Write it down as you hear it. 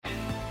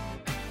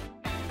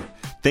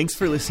Thanks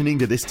for listening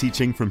to this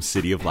teaching from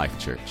City of Life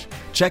Church.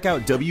 Check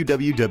out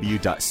www.col.tv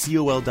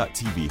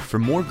for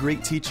more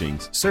great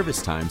teachings,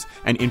 service times,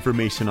 and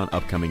information on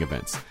upcoming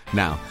events.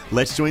 Now,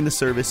 let's join the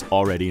service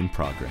already in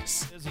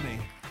progress.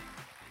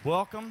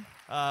 Welcome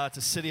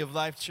to City of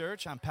Life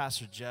Church. I'm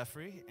Pastor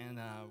Jeffrey, and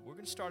we're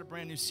going to start a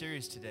brand new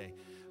series today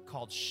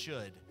called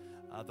Should,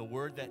 the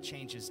word that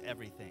changes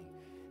everything.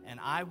 And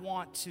I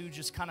want to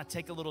just kind of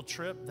take a little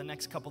trip the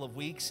next couple of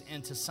weeks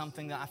into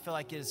something that I feel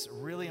like is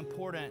really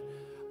important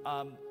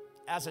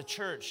as a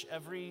church.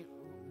 Every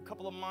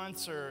couple of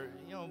months, or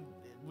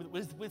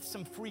with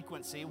some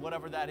frequency,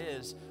 whatever that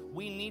is,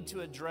 we need to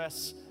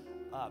address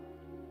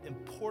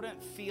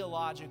important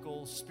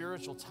theological,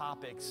 spiritual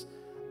topics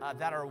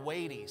that are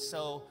weighty.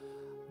 So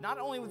not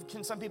only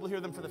can some people hear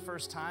them for the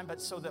first time,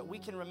 but so that we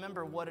can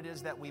remember what it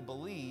is that we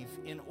believe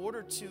in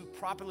order to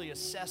properly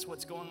assess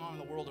what's going on in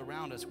the world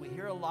around us. We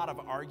hear a lot of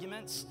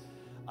arguments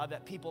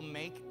that people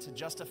make to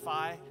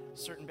justify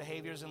certain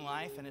behaviors in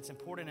life, and it's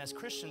important as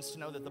Christians to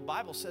know that the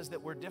Bible says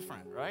that we're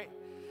different, right?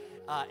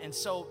 And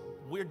so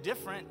we're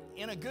different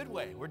in a good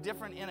way. We're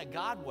different in a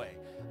God way.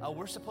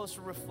 We're supposed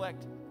to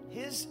reflect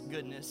His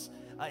goodness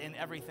in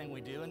everything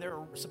we do, and there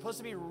are supposed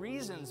to be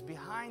reasons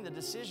behind the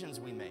decisions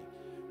we make,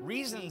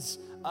 reasons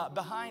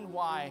behind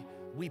why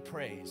we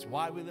praise,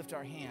 why we lift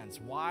our hands,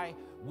 why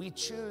we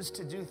choose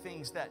to do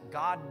things that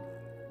God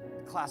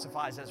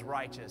classifies as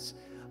righteous.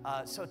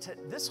 So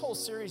this whole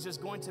series is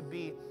going to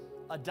be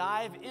a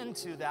dive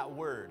into that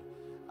word,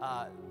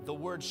 the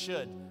word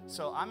should.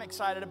 So I'm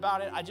excited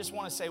about it. I just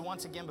want to say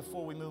once again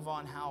before we move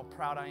on how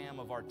proud I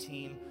am of our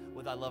team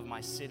with I Love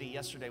My City.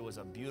 Yesterday was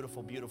a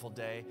beautiful, beautiful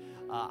day.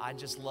 I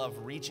just love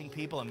reaching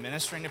people and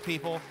ministering to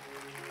people.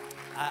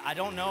 I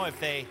don't know if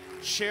they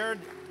shared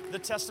the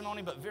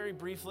testimony, but very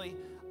briefly,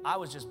 I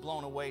was just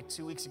blown away.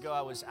 2 weeks ago,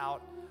 I was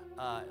out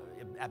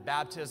at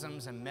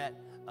baptisms and met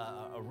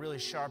a really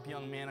sharp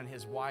young man and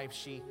his wife.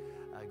 She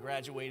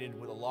graduated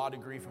with a law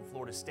degree from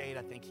Florida State.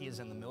 I think he is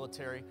in the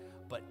military.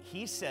 But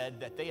he said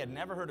that they had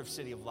never heard of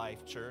City of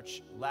Life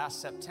Church. Last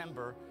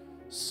September,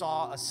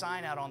 saw a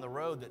sign out on the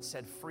road that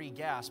said free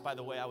gas. By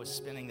the way, I was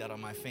spinning that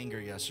on my finger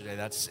yesterday.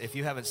 If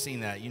you haven't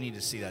seen that, you need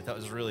to see that. That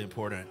was really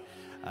important.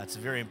 It's a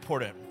very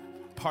important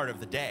part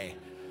of the day,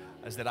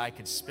 is that I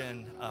could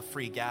spin a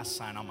free gas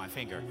sign on my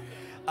finger.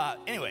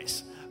 But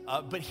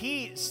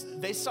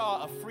they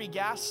saw a free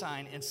gas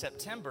sign in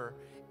September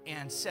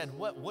and said,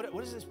 what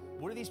is this?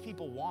 What do these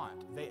people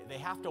want? They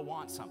have to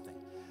want something.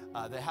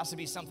 There has to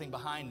be something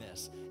behind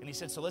this. And he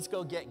said, so let's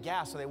go get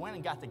gas. So they went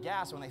and got the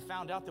gas. When they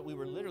found out that we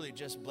were literally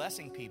just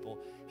blessing people,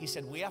 he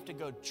said, we have to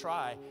go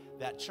try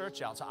that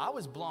church out. So I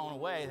was blown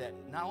away that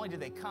not only did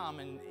they come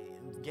and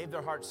gave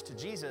their hearts to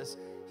Jesus,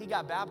 he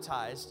got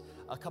baptized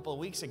a couple of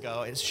weeks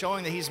ago. It's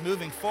showing that he's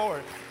moving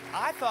forward.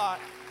 I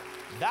thought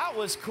that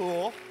was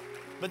cool.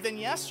 But then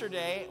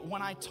yesterday,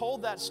 when I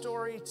told that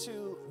story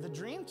to the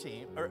dream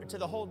team, or to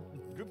the whole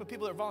group of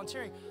people that are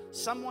volunteering,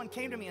 someone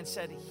came to me and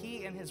said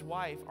he and his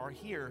wife are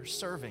here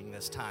serving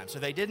this time. So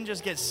they didn't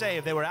just get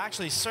saved, they were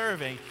actually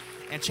serving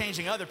and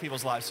changing other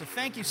people's lives. So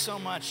thank you so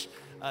much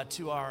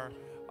to our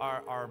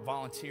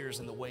volunteers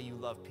and the way you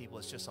love people.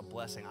 It's just a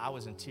blessing. I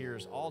was in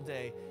tears all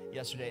day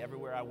yesterday,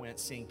 everywhere I went,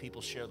 seeing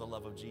people share the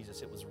love of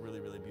Jesus. It was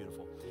really, really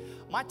beautiful.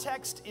 My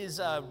text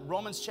is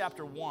Romans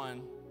chapter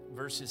 1,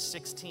 verses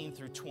 16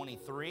 through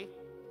 23.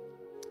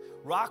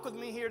 Rock with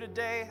me here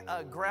today.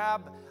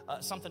 Grab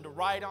something to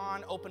write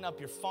on. Open up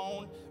your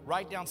phone.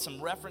 Write down some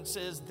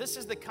references. This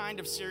is the kind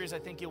of series I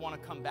think you'll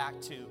want to come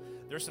back to.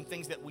 There's some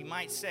things that we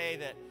might say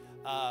that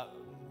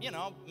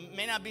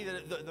may not be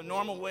the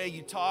normal way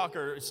you talk,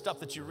 or stuff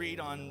that you read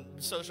on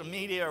social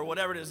media or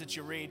whatever it is that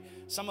you read.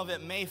 Some of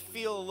it may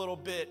feel a little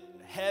bit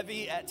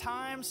heavy at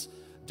times.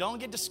 Don't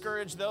get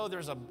discouraged, though.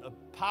 There's a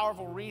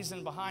powerful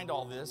reason behind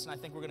all this, and I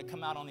think we're going to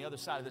come out on the other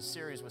side of this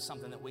series with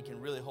something that we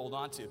can really hold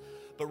on to.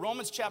 But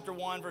Romans chapter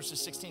 1,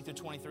 verses 16 through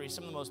 23,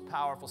 some of the most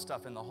powerful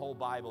stuff in the whole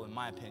Bible, in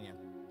my opinion.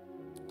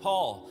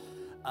 Paul,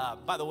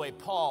 by the way,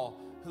 Paul,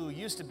 who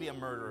used to be a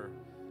murderer,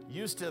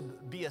 used to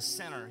be a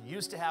sinner,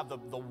 used to have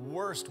the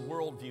worst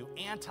worldview,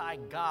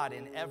 anti-God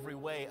in every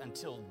way,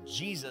 until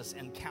Jesus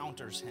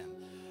encounters him.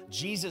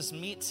 Jesus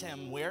meets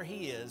him where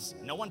he is.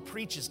 No one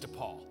preaches to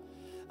Paul.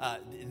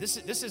 This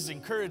is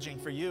encouraging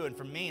for you and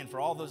for me and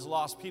for all those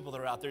lost people that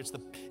are out there.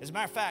 As a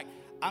matter of fact,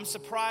 I'm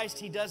surprised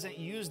he doesn't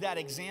use that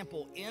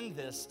example in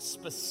this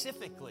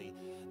specifically,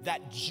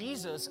 that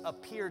Jesus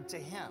appeared to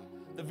him.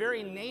 The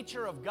very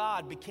nature of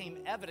God became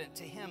evident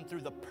to him through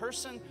the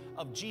person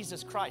of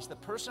Jesus Christ, the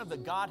person of the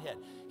Godhead.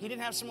 He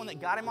didn't have someone that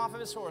got him off of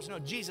his horse. No,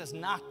 Jesus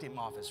knocked him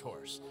off his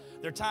horse.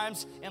 There are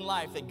times in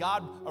life that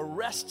God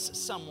arrests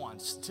someone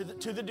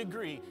to the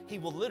degree he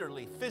will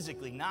literally,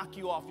 physically knock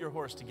you off your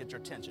horse to get your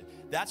attention.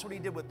 That's what he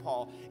did with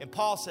Paul. And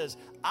Paul says,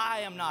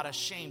 I am not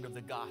ashamed of the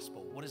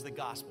gospel. What is the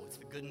gospel? It's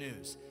the good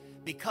news.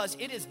 Because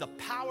it is the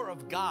power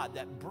of God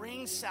that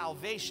brings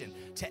salvation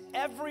to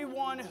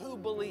everyone who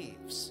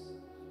believes.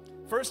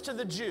 First to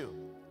the Jew,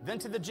 then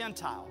to the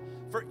Gentile.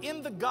 For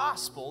in the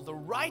gospel, the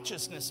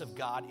righteousness of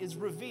God is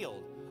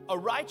revealed, a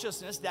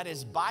righteousness that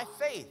is by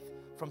faith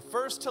From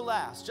first to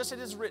last, just as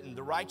it is written,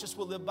 the righteous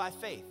will live by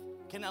faith.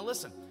 Okay, now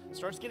listen,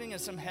 starts getting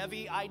into some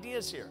heavy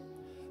ideas here.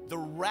 The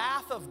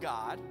wrath of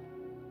God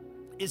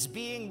is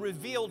being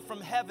revealed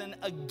from heaven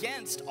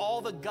against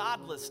all the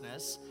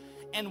godlessness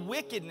and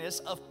wickedness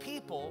of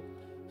people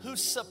who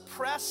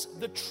suppress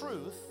the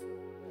truth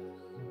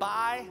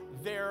by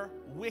their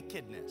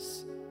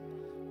wickedness.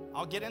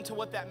 I'll get into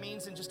what that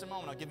means in just a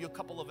moment. I'll give you a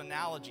couple of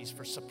analogies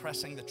for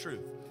suppressing the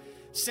truth.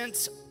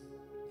 Since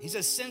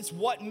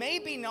what may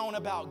be known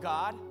about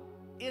God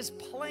is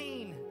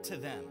plain to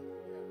them.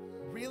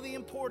 Really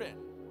important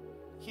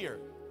here.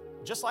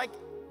 Just like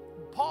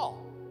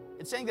Paul.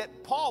 It's saying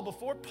that Paul,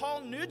 before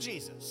Paul knew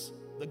Jesus,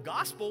 the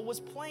gospel was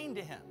plain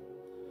to him.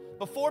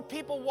 Before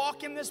people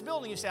walk in this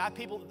building, you say,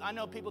 I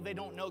know people, they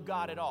don't know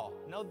God at all.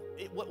 No,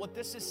 what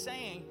this is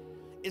saying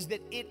is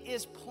that it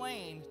is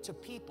plain to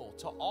people,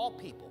 to all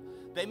people.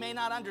 They may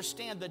not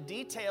understand the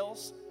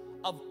details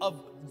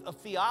of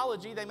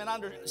theology. They may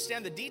not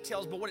understand the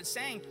details, but what it's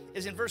saying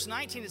is in verse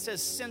 19, it says,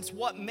 since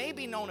what may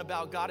be known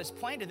about God is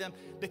plain to them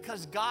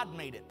because God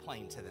made it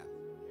plain to them.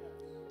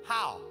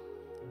 How?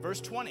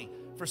 Verse 20,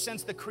 for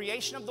since the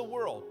creation of the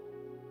world,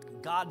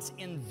 God's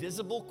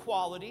invisible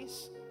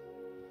qualities,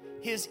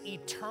 His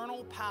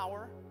eternal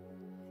power,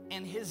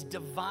 and His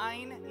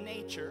divine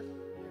nature,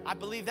 I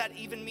believe that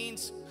even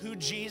means who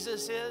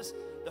Jesus is,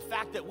 the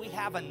fact that we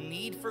have a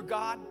need for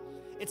God.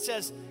 It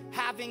says,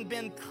 having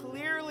been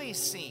clearly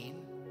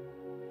seen,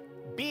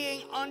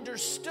 being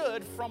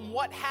understood from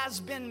what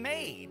has been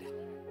made.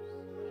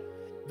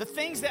 The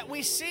things that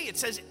we see, it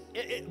says,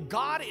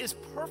 God is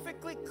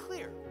perfectly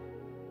clear.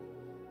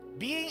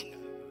 Being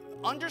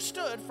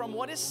understood from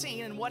what is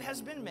seen and what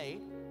has been made,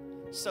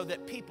 so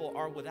that people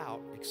are without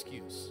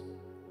excuse.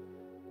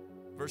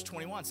 Verse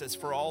 21 says,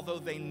 for although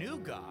they knew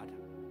God,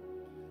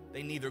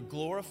 they neither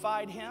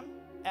glorified Him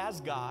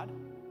as God,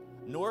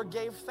 nor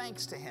gave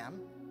thanks to Him,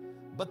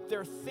 but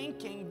their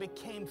thinking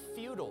became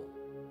futile.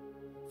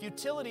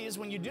 Futility is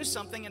when you do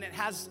something and it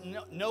has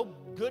no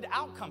good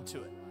outcome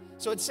to it.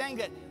 So it's saying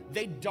that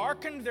they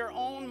darkened their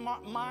own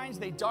minds,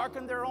 they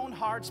darkened their own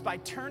hearts by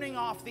turning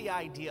off the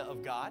idea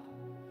of God,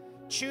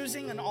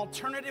 choosing an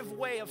alternative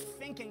way of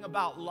thinking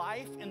about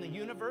life and the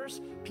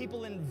universe.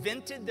 People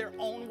invented their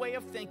own way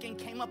of thinking,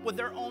 came up with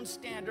their own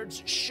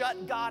standards,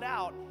 shut God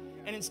out.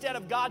 And instead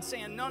of God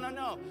saying,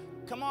 no,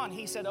 come on,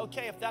 He said,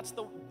 okay, if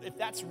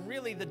that's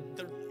really the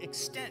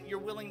extent you're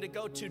willing to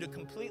go to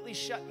completely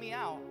shut me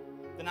out,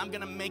 then I'm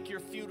going to make your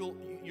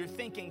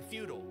thinking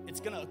futile. It's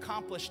going to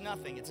accomplish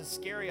nothing. It's a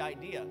scary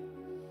idea.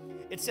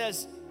 It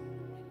says,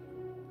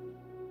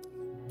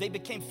 they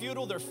became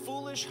futile, their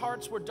foolish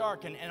hearts were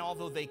darkened, and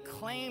although they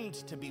claimed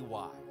to be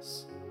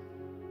wise,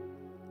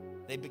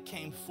 they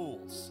became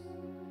fools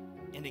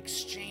and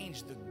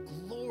exchanged the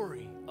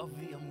glory of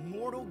the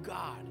immortal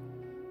God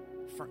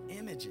for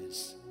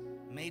images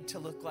made to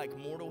look like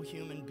mortal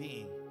human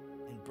being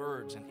and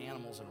birds and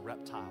animals and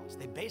reptiles.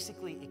 They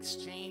basically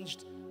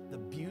exchanged the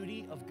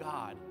beauty of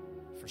God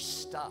for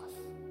stuff.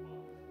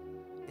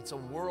 It's a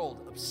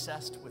world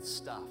obsessed with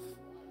stuff.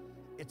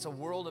 It's a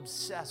world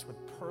obsessed with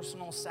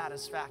personal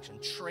satisfaction,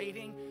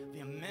 trading the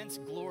immense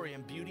glory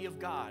and beauty of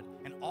God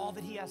and all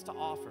that He has to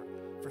offer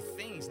for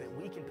things that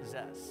we can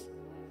possess.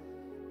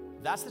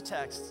 That's the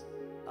text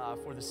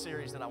for the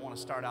series that I want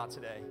to start out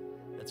today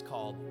that's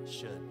called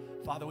Should.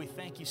 Father, we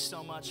thank You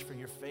so much for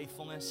Your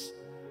faithfulness.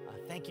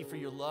 Thank You for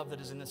Your love that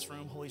is in this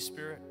room, Holy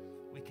Spirit.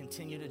 We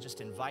continue to just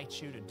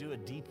invite You to do a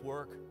deep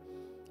work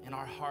in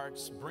our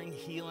hearts, bring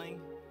healing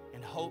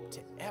and hope to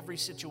every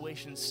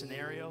situation and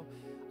scenario.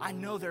 I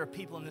know there are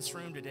people in this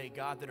room today,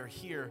 God, that are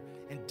here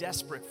and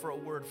desperate for a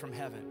word from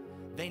heaven.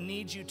 They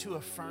need You to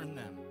affirm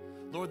them.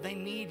 Lord, they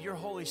need Your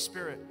Holy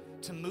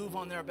Spirit to move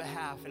on their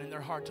behalf and in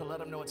their heart to let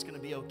them know it's going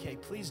to be okay.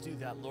 Please do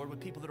that, Lord, with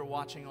people that are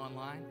watching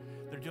online,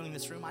 that are doing in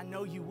this room. I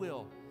know You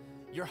will.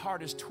 Your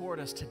heart is toward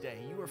us today.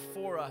 You are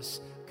for us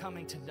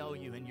coming to know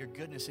You and Your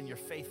goodness and Your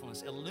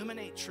faithfulness.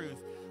 Illuminate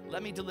truth.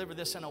 Let me deliver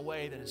this in a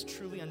way that is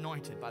truly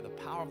anointed by the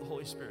power of the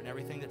Holy Spirit and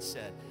everything that's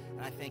said.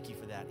 And I thank You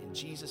for that. In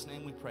Jesus'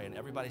 name we pray. And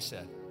everybody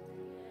said,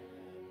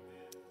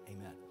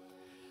 amen.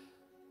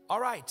 All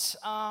right.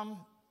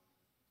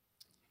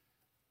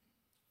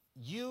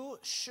 You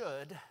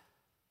should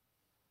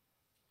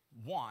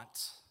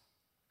want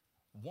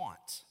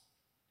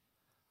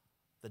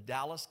the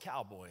Dallas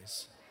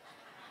Cowboys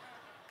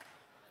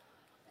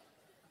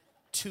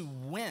to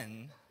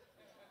win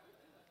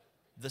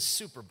the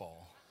Super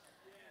Bowl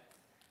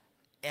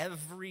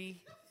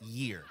every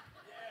year.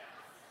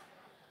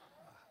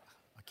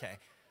 Okay.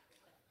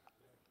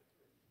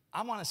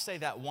 I want to say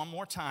that one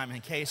more time in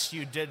case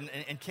you didn't,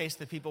 in case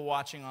the people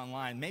watching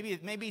online,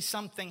 maybe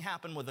something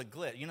happened with a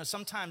glitch. You know,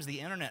 sometimes the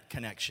internet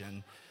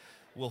connection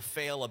will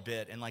fail a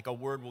bit and like a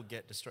word will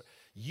get destroyed.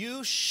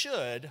 You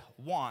should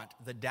want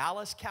the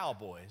Dallas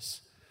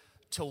Cowboys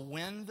to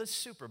win the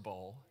Super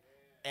Bowl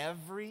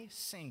every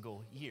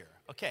single year.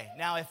 Okay,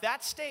 now if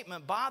that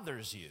statement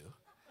bothers you,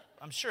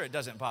 I'm sure it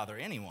doesn't bother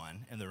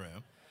anyone in the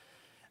room.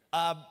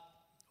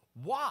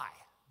 Why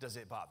does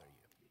it bother you?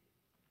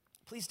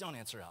 Please don't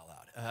answer out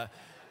loud.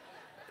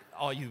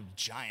 All you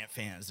Giant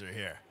fans that are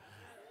here.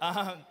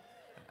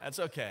 That's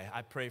okay.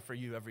 I pray for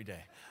you every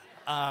day.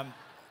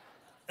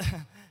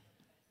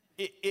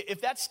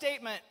 If that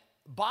statement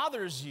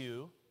bothers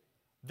you,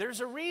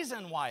 there's a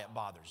reason why it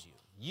bothers you.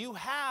 You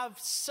have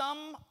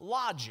some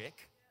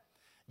logic,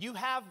 you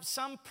have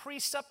some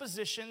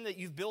presupposition that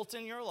you've built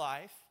in your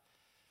life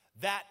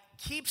that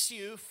keeps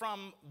you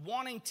from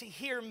wanting to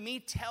hear me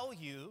tell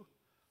you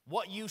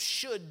what you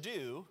should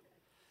do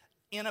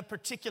in a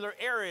particular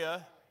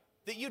area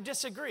that you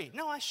disagree.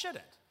 No, I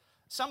shouldn't.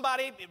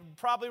 Somebody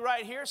probably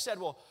right here said,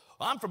 well,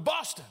 I'm from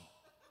Boston.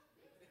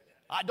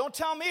 Don't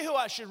tell me who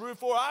I should root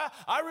for.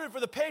 I rooted for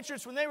the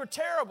Patriots when they were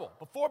terrible,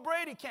 before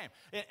Brady came.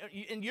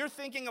 And you're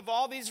thinking of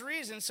all these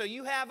reasons, so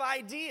you have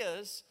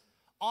ideas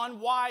on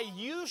why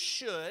you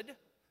should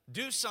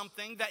do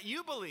something that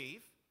you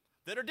believe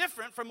that are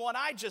different from what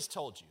I just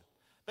told you.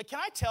 But can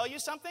I tell you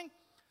something?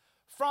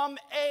 From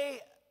a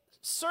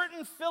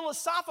certain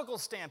philosophical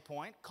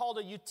standpoint called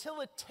a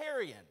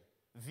utilitarian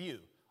view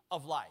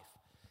of life.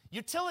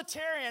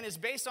 Utilitarian is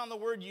based on the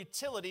word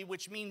utility,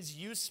 which means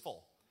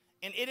useful.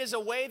 And it is a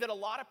way that a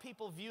lot of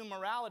people view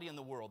morality in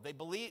the world. They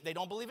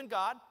don't believe in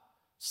God.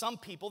 Some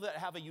people that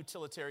have a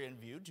utilitarian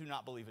view do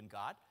not believe in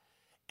God.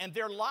 And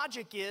their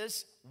logic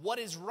is what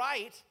is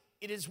right,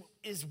 is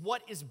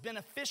what is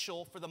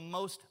beneficial for the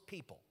most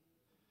people,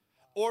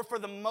 or for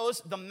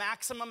the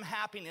maximum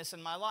happiness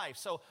in my life.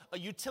 So a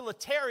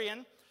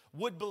utilitarian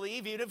would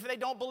believe, even if they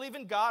don't believe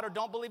in God or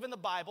don't believe in the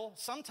Bible,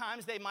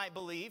 sometimes they might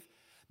believe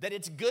that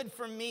it's good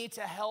for me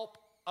to help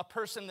a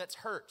person that's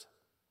hurt.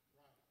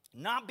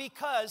 Not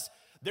because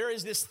there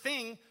is this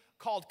thing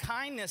called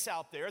kindness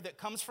out there that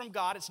comes from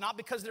God. It's not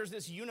because there's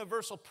this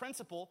universal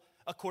principle,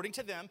 according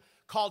to them,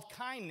 called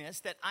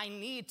kindness that I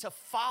need to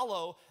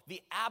follow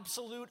the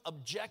absolute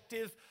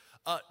objective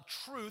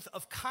truth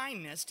of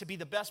kindness to be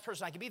the best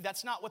person I can be.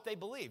 That's not what they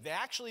believe. They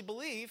actually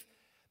believe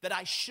that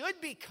I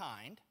should be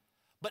kind,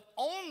 but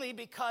only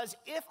because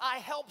if I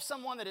help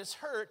someone that is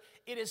hurt,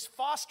 it is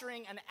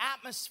fostering an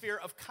atmosphere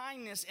of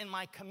kindness in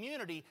my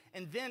community.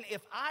 And then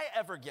if I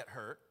ever get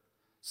hurt,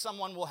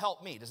 someone will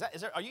help me.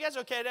 Are you guys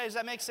okay today? Does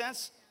that make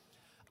sense?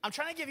 I'm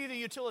trying to give you the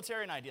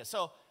utilitarian idea.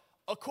 So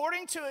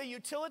according to a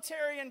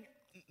utilitarian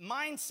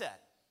mindset,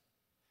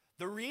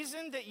 the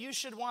reason that you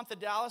should want the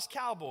Dallas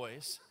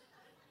Cowboys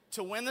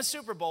to win the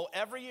Super Bowl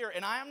every year,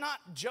 and I am not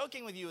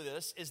joking with you with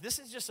this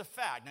is just a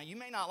fact. Now, you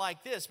may not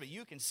like this, but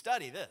you can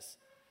study this.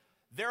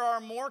 There are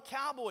more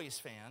Cowboys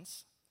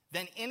fans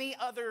than any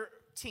other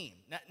team.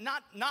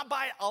 Not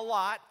by a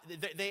lot.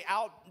 They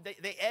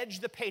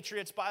edge the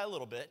Patriots by a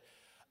little bit.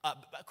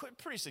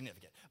 Pretty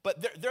significant.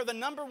 But they're the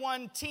number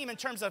one team in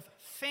terms of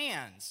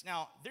fans.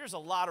 Now, there's a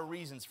lot of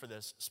reasons for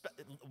this.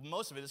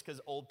 Most of it is because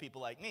old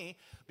people like me,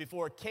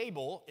 before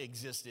cable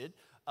existed,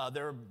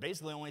 there were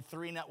basically only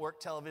 3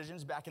 network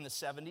televisions back in the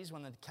 70s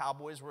when the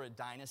Cowboys were a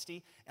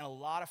dynasty. And a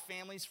lot of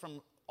families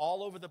from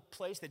all over the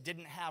place that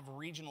didn't have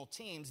regional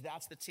teams,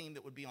 that's the team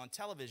that would be on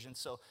television.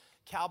 So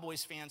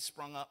Cowboys fans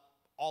sprung up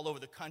all over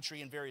the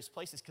country in various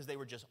places because they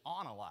were just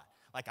on a lot.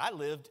 Like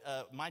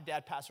my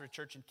dad pastored a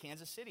church in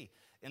Kansas City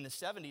in the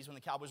 70s when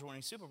the Cowboys were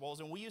winning Super Bowls,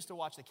 and we used to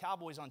watch the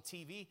Cowboys on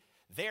TV.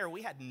 There,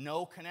 we had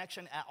no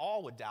connection at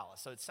all with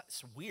Dallas. So it's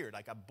weird.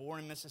 Like, I'm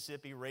born in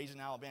Mississippi, raised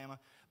in Alabama,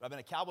 but I've been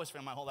a Cowboys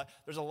fan my whole life.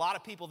 There's a lot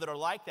of people that are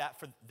like that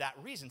for that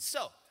reason.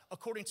 So,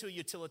 according to a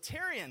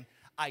utilitarian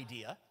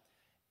idea,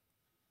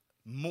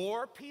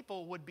 more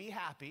people would be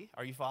happy.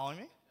 Are you following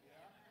me?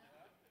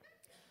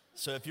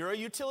 So if you're a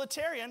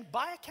utilitarian,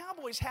 buy a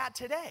Cowboys hat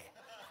today.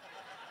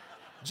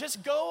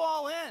 Just go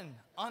all in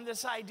on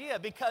this idea,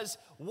 because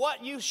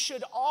what you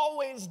should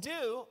always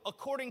do,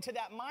 according to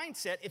that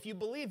mindset, if you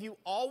believe you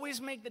always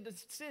make the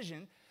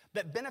decision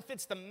that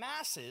benefits the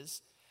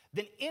masses,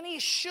 then any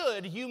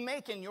should you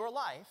make in your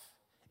life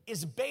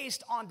is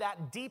based on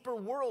that deeper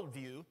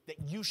worldview that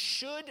you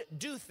should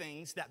do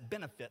things that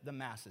benefit the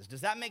masses.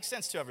 Does that make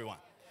sense to everyone?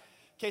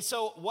 Okay,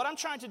 so what I'm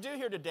trying to do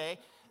here today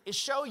is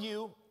show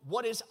you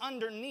what is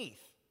underneath.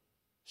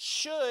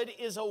 Should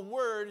is a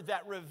word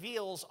that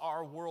reveals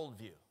our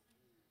worldview.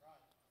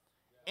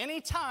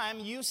 Anytime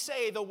you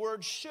say the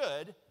word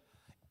should,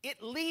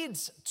 it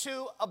leads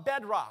to a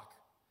bedrock.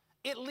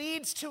 It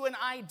leads to an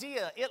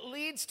idea. It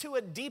leads to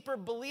a deeper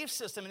belief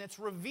system, and it's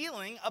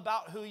revealing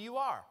about who you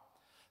are.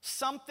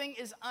 Something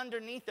is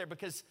underneath there,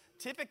 because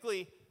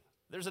typically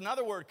there's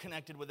another word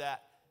connected with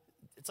that.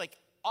 It's like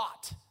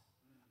ought.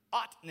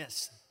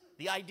 Oughtness.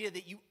 The idea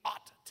that you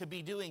ought to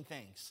be doing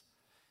things.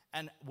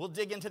 And we'll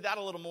dig into that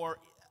a little more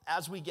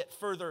as we get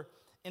further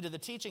into the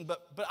teaching.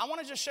 But I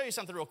want to just show you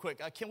something real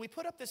quick. Can we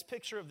put up this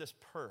picture of this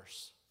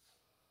purse?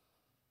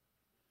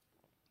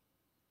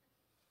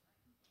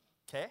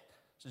 Okay,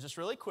 so just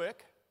really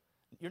quick.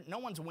 No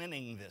one's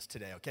winning this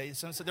today, okay?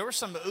 So there were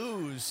some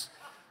oohs.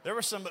 There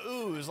were some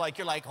oohs, like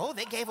you're like, oh,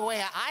 they gave away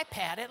an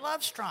iPad at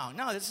Lovestrong.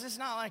 No, this is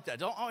not like that.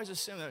 Don't always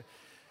assume that.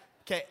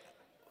 Okay,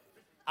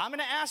 I'm going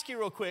to ask you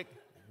real quick,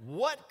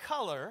 what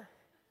color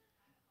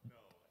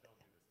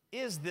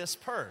is this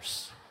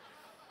purse?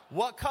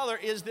 What color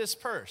is this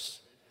purse?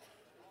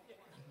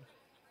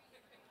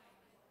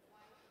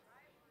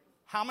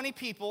 How many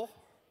people,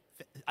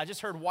 I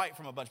just heard white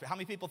from a bunch, but how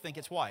many people think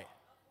it's white?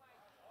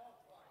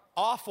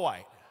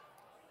 Off-white.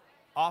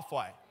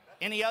 Off-white.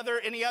 Any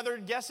other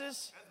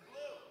guesses?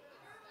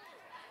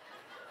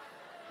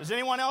 Does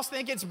anyone else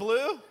think it's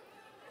blue?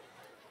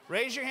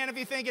 Raise your hand if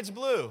you think it's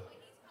blue.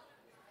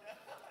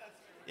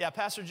 Yeah,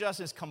 Pastor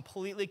Justin is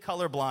completely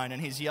colorblind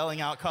and he's yelling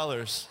out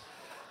colors.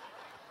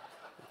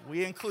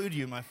 We include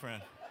you, my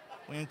friend.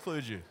 We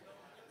include you.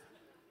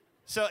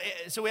 So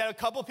we had a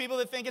couple people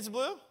that think it's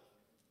blue?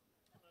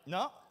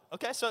 No?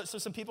 Okay, so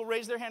some people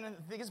raised their hand and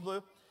think it's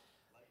blue.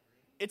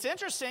 It's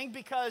interesting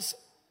because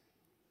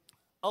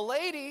a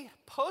lady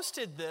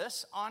posted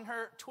this on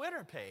her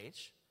Twitter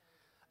page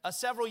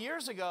several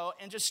years ago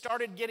and just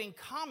started getting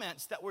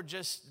comments that were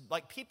just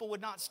like people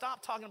would not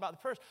stop talking about the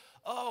purse.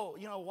 Oh,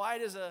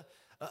 white is a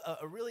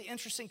really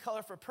interesting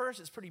color for a purse.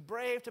 It's pretty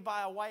brave to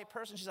buy a white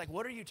purse. And she's like,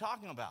 what are you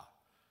talking about?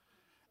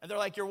 And they're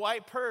like, your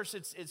white purse,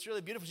 it's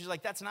really beautiful. She's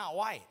like, that's not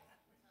white.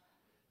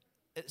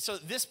 So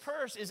this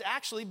purse is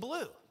actually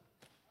blue.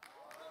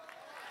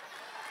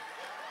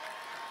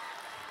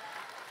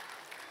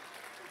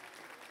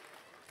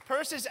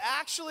 Purse is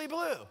actually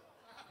blue.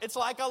 It's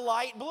like a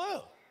light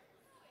blue.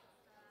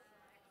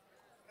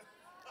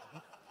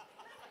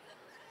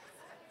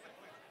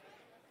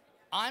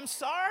 I'm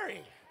sorry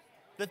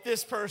that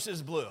this purse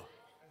is blue.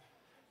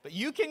 But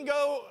you can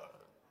go,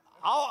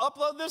 I'll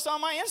upload this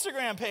on my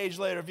Instagram page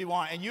later if you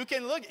want. And you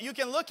can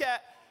look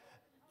at,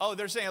 oh,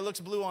 they're saying it looks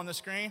blue on the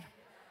screen.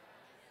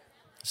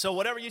 So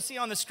whatever you see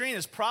on the screen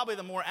is probably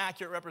the more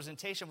accurate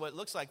representation of what it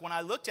looks like. When I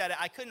looked at it,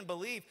 I couldn't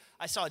believe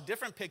I saw a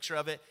different picture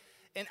of it.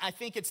 And I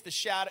think it's the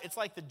shadow, it's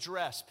like the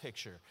dress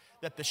picture,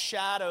 that the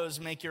shadows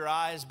make your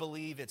eyes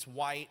believe it's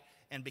white,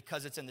 and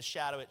because it's in the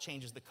shadow, it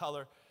changes the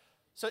color.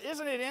 So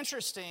isn't it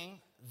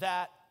interesting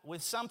that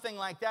with something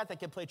like that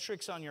can play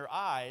tricks on your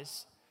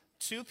eyes,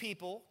 two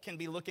people can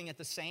be looking at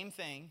the same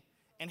thing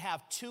and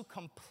have two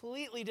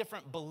completely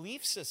different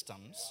belief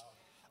systems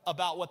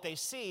about what they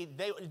see.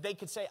 They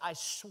could say, I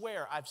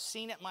swear, I've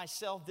seen it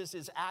myself. This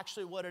is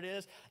actually what it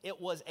is.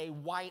 It was a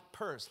white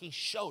purse. He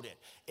showed it.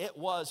 It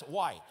was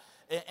white.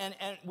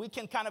 And we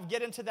can kind of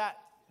get into that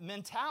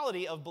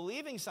mentality of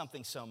believing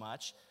something so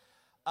much.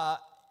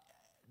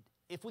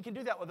 If we can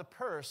do that with a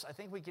purse, I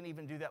think we can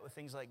even do that with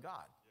things like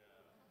God.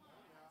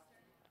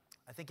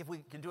 I think if we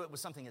can do it with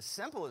something as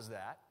simple as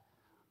that,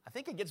 I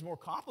think it gets more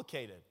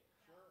complicated.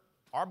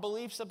 Our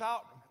beliefs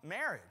about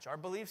marriage, our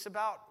beliefs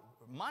about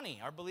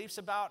money, our beliefs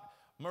about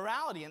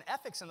morality and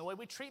ethics and the way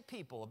we treat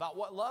people, about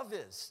what love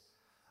is,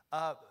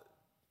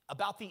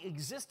 about the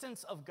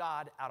existence of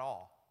God at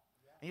all.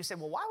 And you say,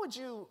 well, why would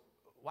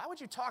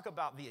you talk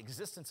about the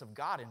existence of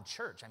God in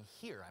church? I'm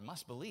here, I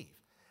must believe.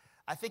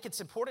 I think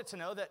it's important to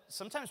know that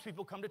sometimes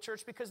people come to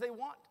church because they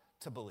want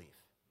to believe.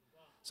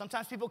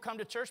 Sometimes people come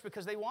to church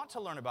because they want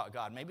to learn about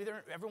God. Maybe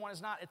everyone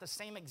is not at the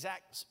same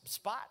exact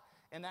spot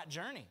in that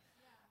journey.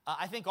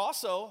 I think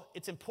also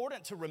it's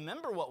important to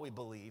remember what we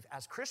believe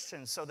as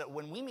Christians so that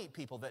when we meet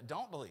people that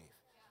don't believe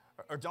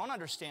or don't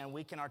understand,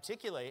 we can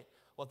articulate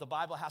what the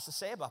Bible has to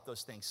say about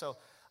those things. So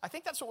I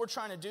think that's what we're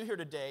trying to do here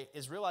today,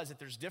 is realize that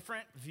there's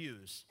different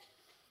views.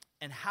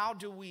 And how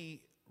do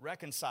we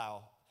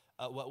reconcile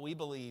what we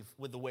believe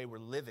with the way we're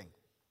living?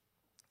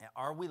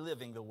 Are we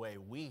living the way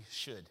we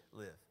should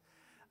live?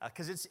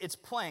 Because it's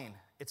plain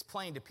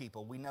to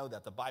people. We know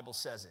that the Bible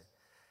says it.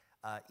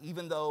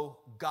 Even though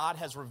God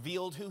has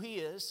revealed who he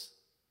is,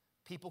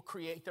 people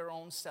create their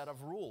own set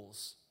of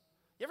rules.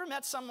 You ever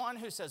met someone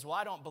who says, well,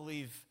 I don't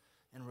believe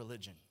in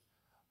religion.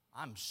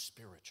 I'm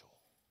spiritual.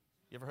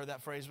 You ever heard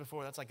that phrase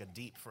before? That's like a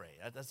deep phrase.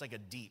 That's like a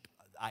deep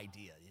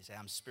idea. You say,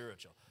 I'm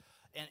spiritual.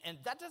 And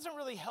that doesn't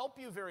really help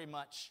you very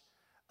much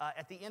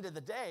at the end of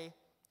the day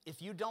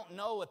if you don't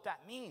know what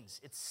that means.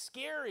 It's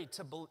scary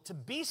to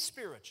be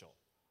spiritual,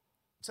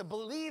 to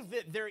believe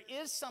that there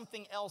is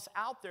something else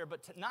out there,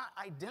 but to not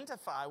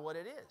identify what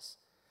it is.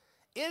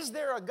 Is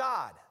there a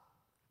God?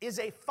 Is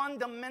a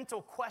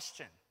fundamental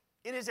question.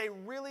 It is a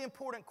really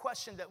important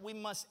question that we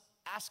must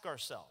ask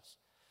ourselves.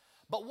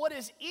 But what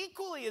is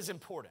equally as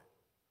important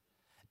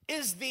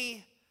is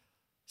the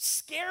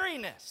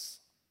scariness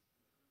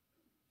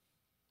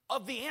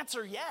of the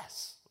answer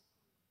yes.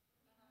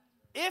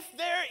 If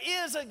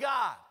there is a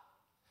God,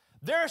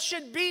 there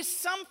should be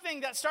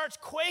something that starts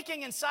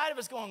quaking inside of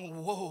us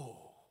going,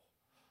 whoa,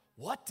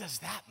 what does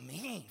that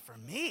mean for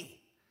me?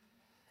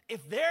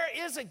 If there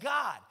is a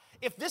God,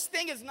 if this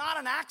thing is not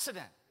an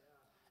accident,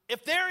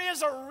 if there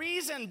is a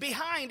reason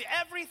behind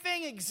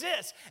everything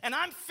exists, and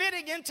I'm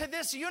fitting into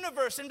this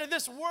universe, into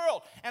this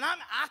world, and I'm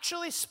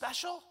actually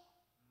special,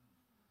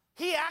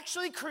 he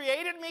actually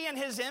created me in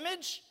his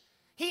image,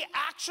 he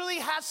actually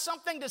has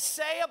something to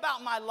say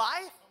about my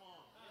life,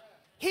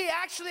 he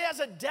actually has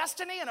a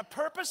destiny and a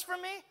purpose for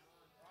me.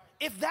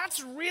 If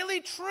that's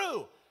really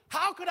true,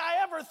 how could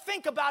I ever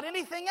think about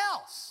anything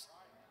else?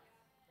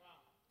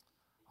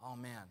 Oh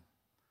man.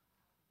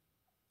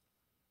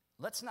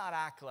 Let's not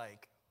act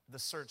like the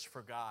search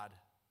for God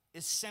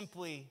is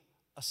simply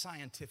a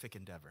scientific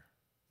endeavor.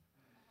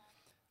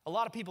 A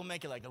lot of people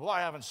make it like, well,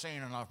 I haven't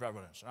seen enough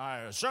evidence.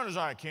 As soon as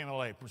I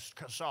accumulate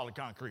solid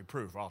concrete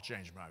proof, I'll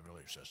change my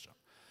belief system.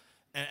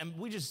 And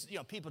we just,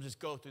 people just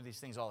go through these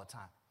things all the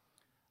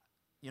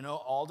time.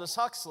 Aldous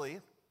Huxley,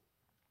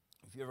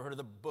 if you ever heard of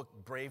the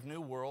book Brave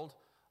New World,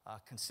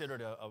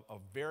 considered a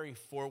very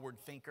forward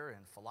thinker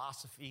in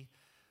philosophy,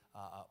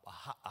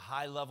 a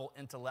high-level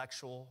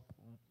intellectual,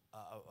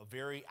 a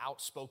very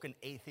outspoken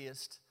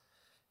atheist.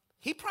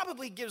 He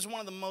probably gives one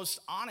of the most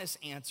honest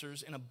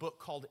answers in a book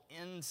called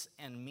Ends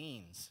and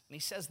Means. And he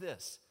says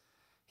this.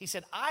 He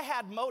said, I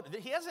had motive.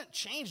 He hasn't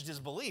changed his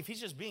belief. He's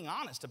just being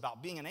honest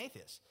about being an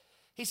atheist.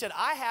 He said,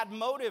 I had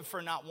motive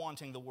for not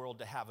wanting the world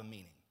to have a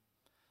meaning.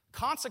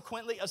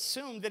 Consequently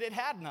assumed that it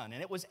had none,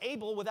 and it was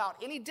able without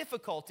any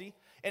difficulty,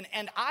 and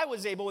I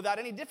was able without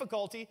any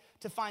difficulty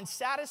to find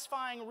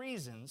satisfying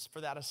reasons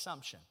for that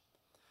assumption.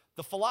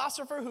 The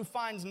philosopher who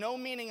finds no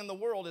meaning in the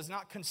world is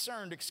not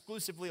concerned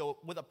exclusively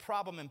with a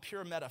problem in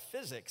pure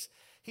metaphysics.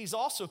 He's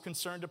also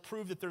concerned to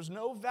prove that there's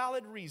no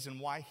valid reason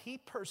why he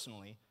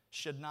personally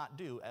should not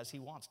do as he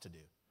wants to do,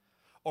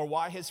 or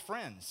why his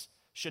friends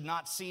should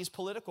not seize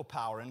political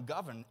power and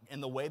govern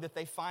in the way that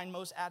they find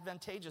most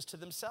advantageous to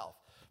themselves.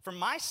 For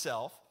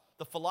myself,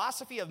 the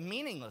philosophy of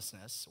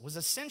meaninglessness was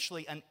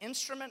essentially an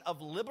instrument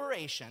of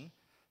liberation,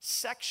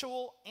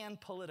 sexual and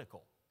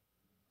political.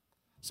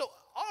 So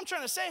all I'm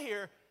trying to say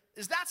here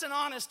is that's an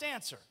honest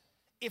answer.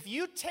 If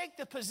you take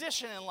the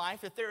position in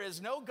life that there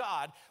is no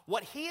God,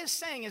 what he is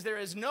saying is there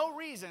is no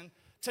reason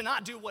to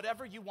not do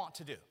whatever you want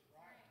to do.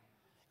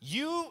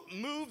 You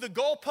move the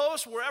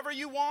goalposts wherever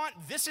you want.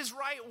 This is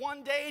right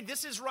one day.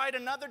 This is right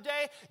another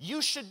day.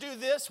 You should do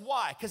this.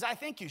 Why? Because I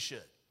think you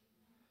should.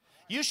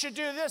 You should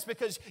do this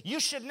because you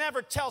should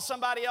never tell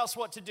somebody else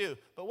what to do.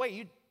 But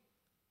wait,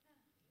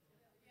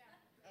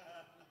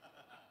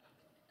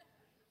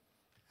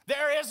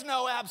 there is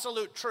no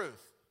absolute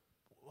truth.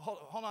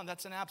 Hold on,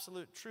 that's an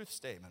absolute truth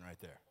statement right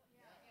there.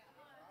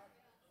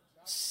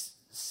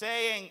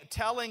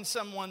 Telling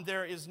someone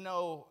there is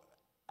no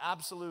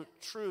absolute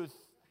truth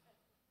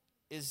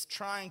is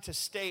trying to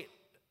state,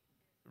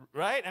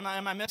 right? Am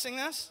I missing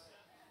this?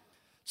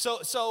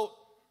 So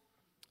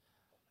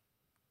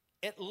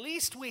at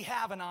least we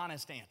have an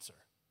honest answer.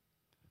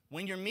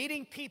 When you're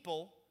meeting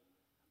people,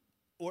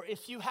 or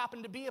if you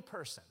happen to be a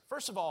person.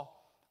 First of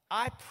all,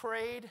 I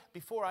prayed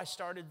before I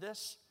started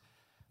this.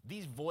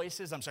 These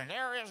voices, I'm saying,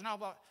 there is no,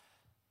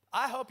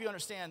 I hope you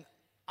understand,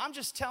 I'm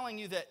just telling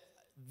you that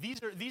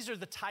these are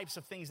the types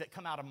of things that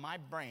come out of my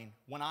brain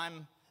when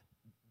I'm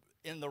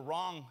in the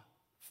wrong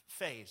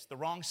phase, the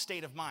wrong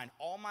state of mind.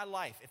 All my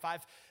life, if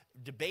I've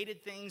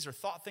debated things or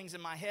thought things in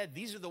my head,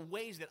 these are the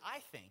ways that I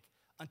think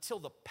until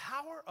the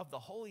power of the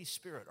Holy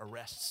Spirit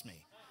arrests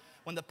me.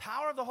 When the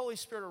power of the Holy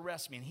Spirit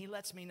arrests me and he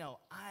lets me know,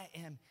 I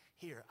am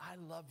here, I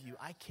love you,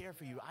 I care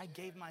for you, I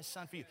gave my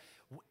son for you.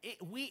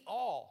 We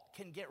all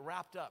can get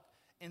wrapped up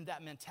in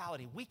that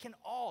mentality. We can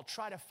all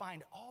try to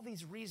find all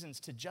these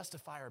reasons to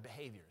justify our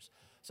behaviors.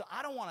 So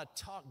I don't want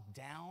to talk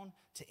down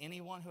to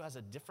anyone who has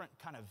a different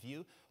kind of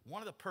view.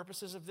 One of the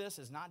purposes of this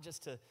is not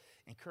just to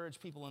encourage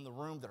people in the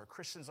room that are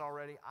Christians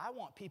already. I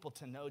want people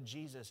to know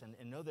Jesus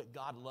and know that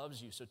God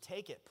loves you. So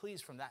take it,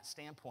 please, from that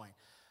standpoint.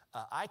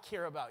 I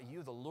care about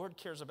you. The Lord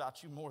cares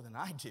about you more than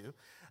I do.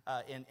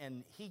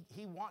 And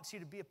he wants you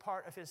to be a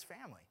part of his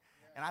family.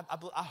 And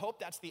I hope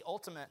that's the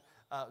ultimate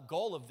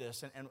goal of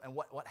this and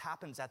what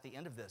happens at the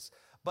end of this.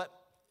 But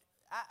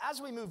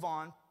as we move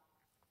on,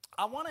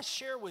 I want to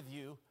share with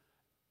you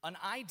an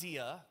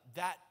idea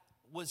that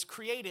was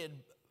created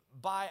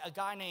by a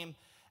guy named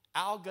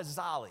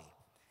Al-Ghazali.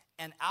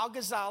 And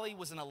Al-Ghazali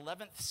was an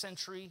 11th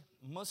century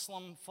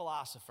Muslim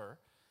philosopher,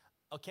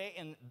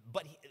 okay?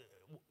 But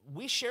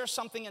we share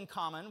something in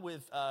common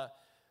with,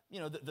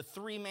 the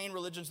three main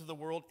religions of the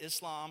world,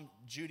 Islam,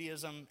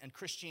 Judaism, and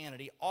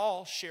Christianity,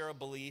 all share a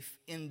belief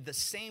in the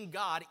same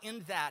God,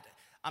 in that,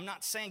 I'm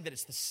not saying that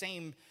it's the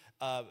same,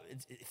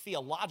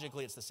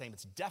 theologically it's the same.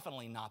 It's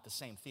definitely not the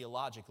same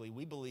theologically.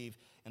 We believe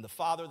in the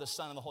Father, the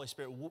Son, and the Holy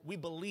Spirit. We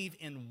believe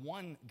in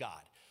one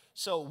God.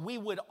 So we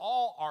would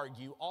all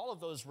argue, all of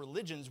those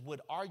religions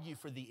would argue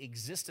for the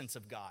existence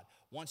of God.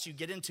 Once you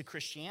get into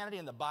Christianity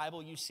and the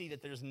Bible, you see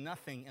that there's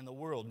nothing in the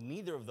world,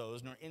 neither of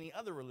those nor any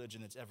other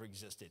religion that's ever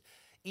existed,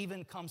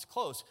 even comes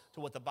close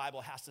to what the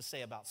Bible has to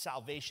say about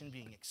salvation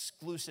being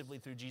exclusively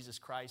through Jesus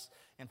Christ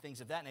and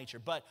things of that nature.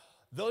 But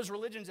those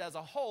religions as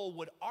a whole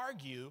would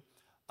argue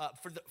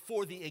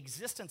for the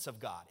existence of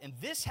God. And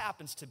this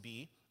happens to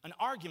be an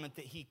argument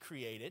that he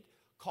created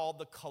called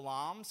the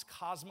Kalam's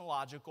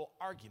cosmological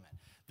argument.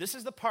 This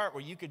is the part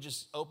where you could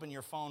just open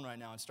your phone right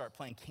now and start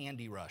playing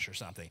Candy Rush or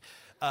something.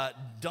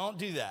 Don't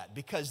do that,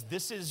 because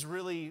this is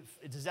really,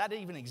 does that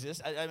even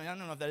exist? I don't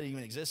know if that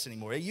even exists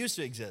anymore. It used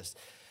to exist.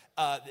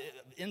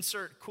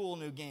 Insert cool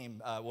new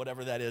game,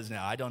 whatever that is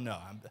now. I don't know.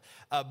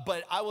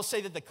 But I will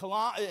say that the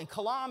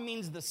Kalam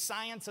means the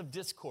science of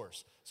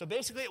discourse. So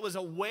basically it was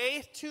a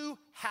way to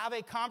have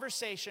a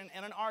conversation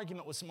and an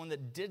argument with someone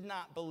that did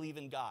not believe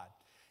in God.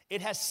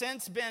 It has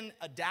since been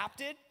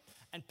adapted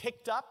and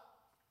picked up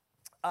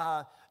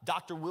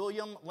Dr.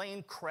 William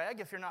Lane Craig,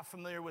 if you're not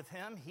familiar with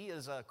him, he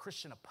is a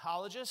Christian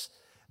apologist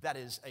that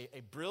is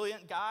a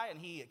brilliant guy, and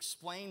he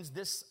explains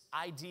this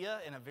idea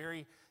in a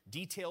very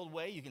detailed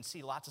way. You can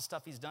see lots of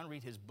stuff he's done.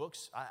 Read his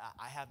books.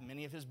 I have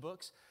many of his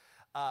books.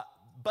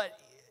 But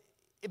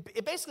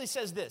it basically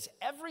says this: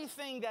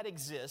 everything that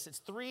exists, it's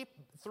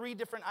three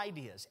different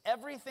ideas.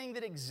 Everything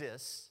that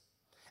exists,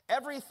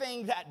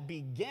 everything that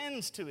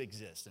begins to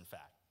exist, in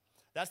fact,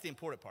 that's the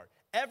important part.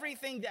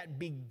 Everything that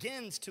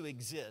begins to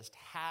exist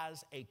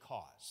has a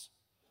cause.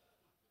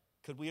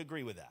 Could we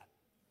agree with that?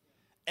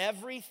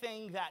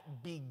 Everything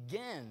that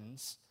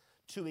begins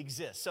to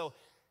exist. So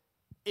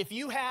if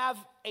you have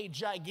a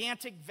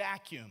gigantic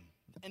vacuum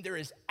and there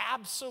is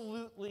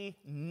absolutely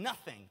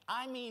nothing,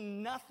 I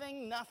mean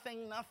nothing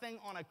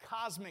on a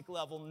cosmic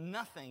level,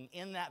 nothing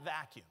in that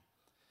vacuum,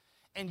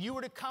 and you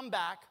were to come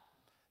back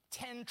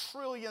 10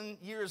 trillion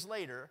years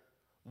later,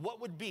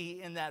 what would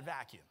be in that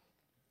vacuum?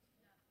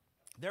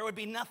 There would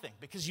be nothing,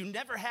 because you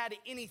never had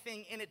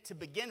anything in it to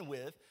begin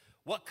with.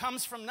 What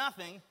comes from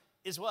nothing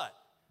is what?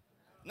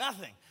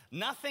 Nothing.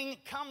 Nothing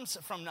comes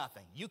from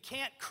nothing. You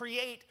can't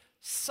create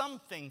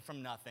something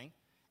from nothing,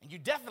 and you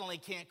definitely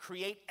can't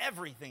create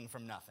everything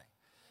from nothing.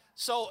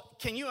 So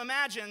can you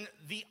imagine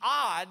the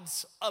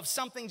odds of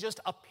something just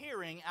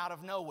appearing out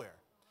of nowhere?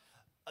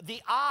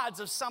 The odds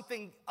of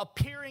something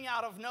appearing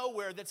out of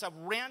nowhere that's a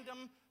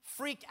random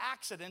freak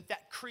accident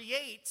that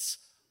creates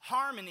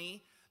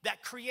harmony,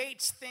 that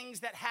creates things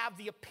that have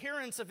the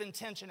appearance of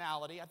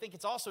intentionality. I think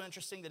it's also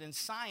interesting that in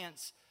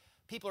science,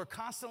 people are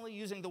constantly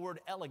using the word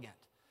elegant.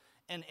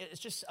 And it's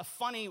just a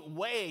funny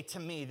way to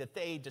me that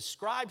they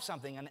describe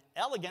something. And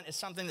elegant is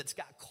something that's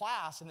got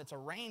class and it's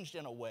arranged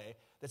in a way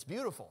that's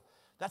beautiful.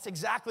 That's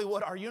exactly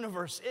what our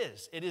universe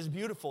is. It is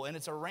beautiful and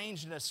it's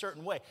arranged in a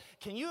certain way.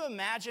 Can you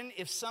imagine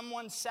if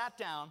someone sat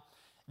down,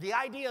 the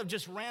idea of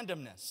just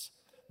randomness,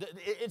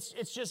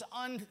 it's just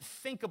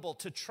unthinkable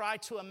to try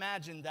to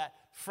imagine that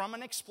from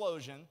an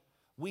explosion,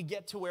 we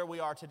get to where we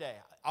are today.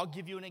 I'll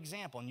give you an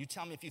example and you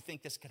tell me if you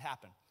think this could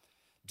happen.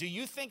 Do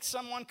you think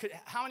someone could,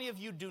 how many of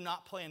you do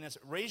not play an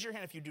instrument? Raise your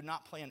hand if you do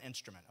not play an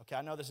instrument, okay?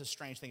 I know this is a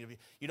strange thing.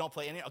 You don't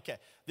play any, okay.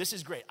 This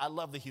is great. I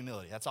love the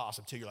humility. That's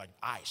awesome, too. You're like,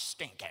 I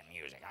stink at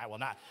music. I will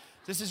not.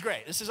 This is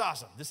great. This is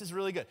awesome. This is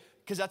really good,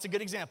 because that's a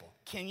good example.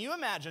 Can you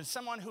imagine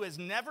someone who has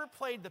never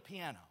played the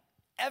piano,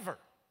 ever,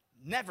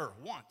 never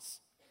once?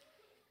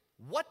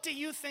 What do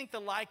you think the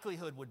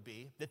likelihood would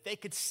be that they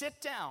could sit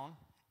down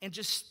and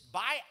just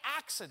by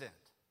accident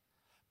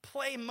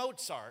play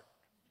Mozart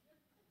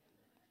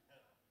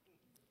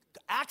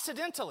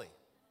accidentally,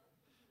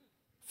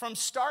 from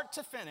start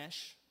to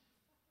finish,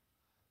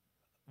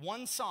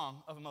 one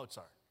song of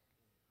Mozart?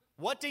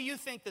 What do you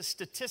think the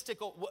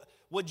statistical,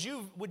 would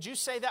you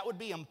say that would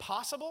be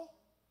impossible?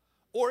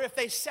 Or if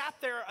they sat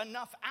there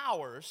enough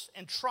hours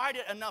and tried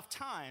it enough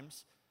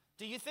times,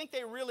 do you think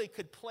they really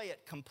could play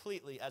it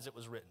completely as it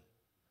was written?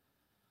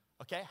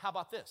 Okay, how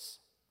about this?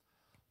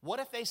 What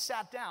if they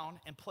sat down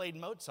and played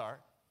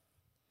Mozart,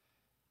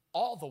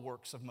 all the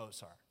works of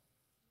Mozart,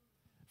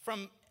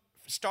 from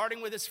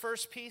starting with his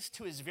first piece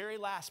to his very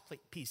last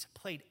piece,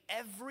 played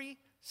every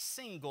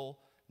single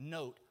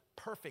note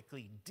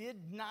perfectly,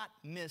 did not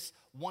miss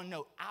one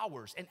note.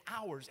 Hours and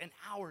hours and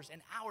hours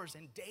and hours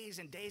and days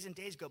and days and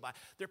days go by.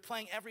 They're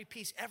playing every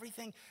piece,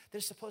 everything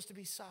that's supposed to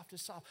be soft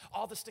is soft.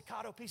 All the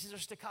staccato pieces are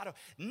staccato.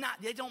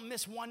 They don't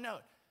miss one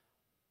note.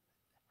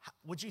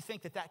 Would you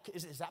think that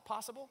is that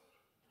possible?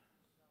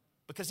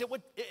 Because it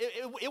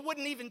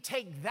wouldn't even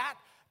take that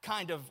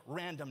kind of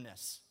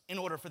randomness in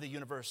order for the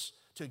universe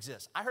to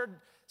exist. I heard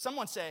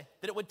someone say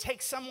that it would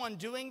take someone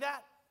doing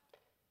that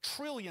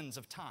trillions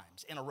of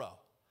times in a row,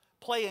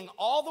 playing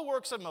all the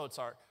works of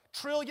Mozart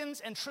trillions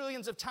and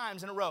trillions of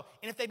times in a row,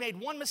 and if they made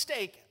one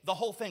mistake, the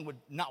whole thing would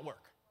not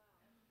work.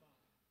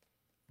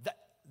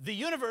 The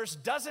universe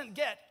doesn't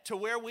get to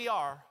where we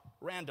are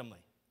randomly.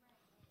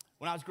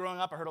 When I was growing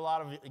up, I heard a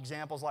lot of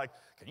examples like,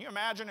 can you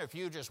imagine if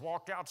you just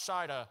walked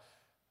outside a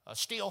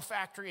steel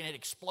factory and it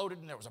exploded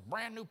and there was a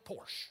brand new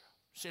Porsche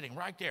sitting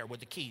right there with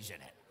the keys in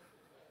it?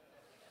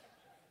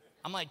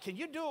 I'm like, can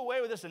you do away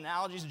with this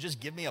analogies and just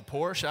give me a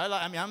Porsche?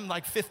 I mean, I'm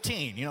like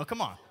 15,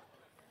 come on.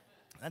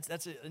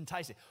 That's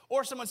enticing.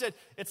 Or someone said,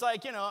 it's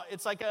like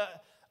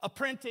a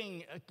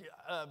printing,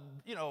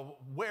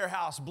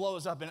 warehouse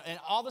blows up and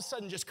all of a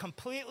sudden just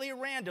completely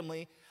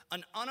randomly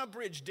an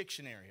unabridged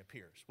dictionary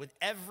appears with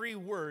every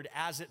word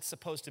as it's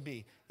supposed to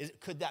be.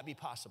 Could that be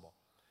possible?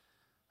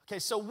 Okay,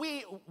 so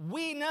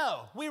we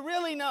know, we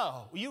really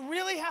know. You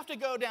really have to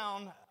go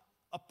down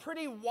a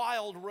pretty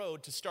wild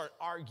road to start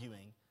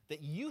arguing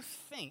that you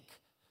think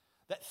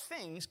that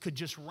things could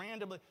just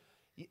randomly.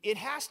 It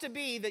has to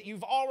be that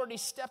you've already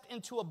stepped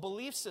into a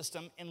belief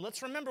system, and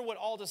let's remember what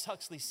Aldous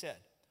Huxley said.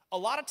 A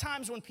lot of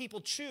times when people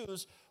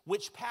choose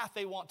which path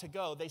they want to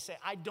go, they say,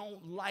 I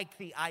don't like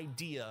the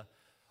idea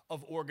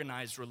of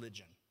organized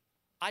religion.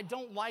 I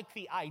don't like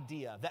the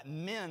idea that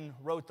men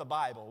wrote the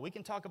Bible. We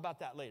can talk about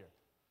that later.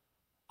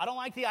 I don't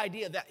like the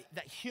idea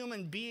that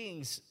human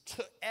beings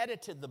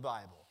edited the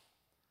Bible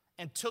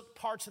and took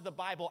parts of the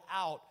Bible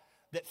out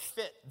that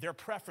fit their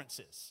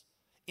preferences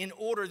in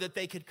order that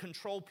they could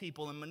control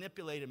people and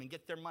manipulate them and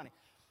get their money.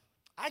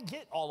 I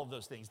get all of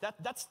those things.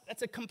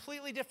 That's a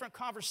completely different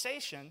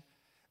conversation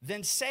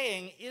than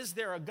saying, is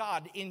there a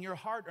God in your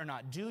heart or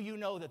not? Do you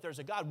know that there's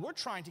a God? We're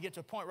trying to get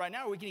to a point right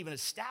now where we can even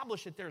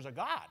establish that there's a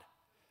God.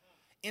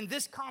 In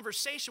this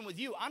conversation with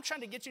you, I'm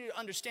trying to get you to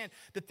understand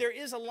that there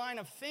is a line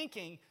of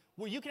thinking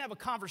where you can have a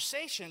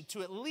conversation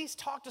to at least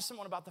talk to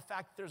someone about the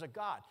fact that there's a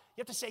God.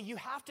 You have to say, you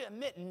have to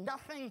admit,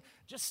 nothing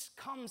just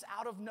comes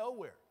out of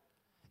nowhere.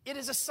 It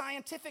is a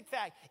scientific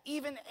fact.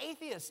 Even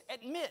atheists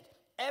admit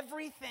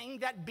everything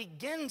that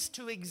begins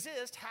to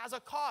exist has a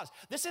cause.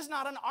 This is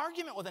not an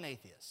argument with an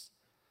atheist.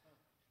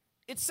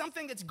 It's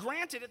something that's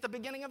granted at the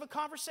beginning of a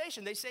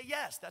conversation. They say,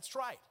 yes, that's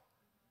right.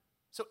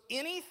 So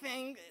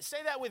anything, say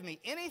that with me,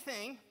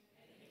 anything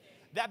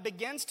that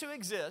begins to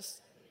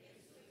exist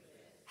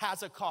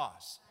has a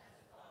cause.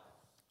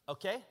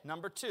 Okay,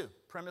 number two,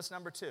 premise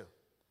number two.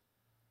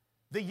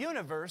 The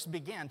universe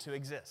began to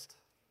exist.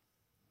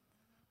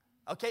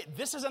 Okay,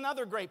 this is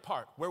another great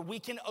part where we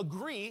can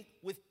agree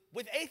with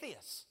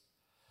atheists.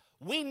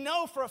 We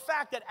know for a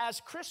fact that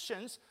as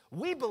Christians,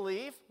 we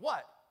believe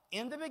what?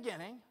 In the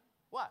beginning,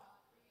 what?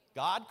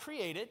 God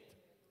created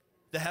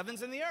the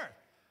heavens and the earth.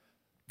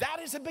 That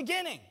is a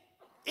beginning.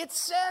 It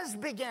says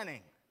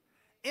beginning.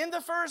 In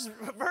the first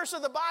verse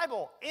of the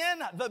Bible,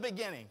 in the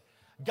beginning,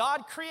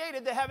 God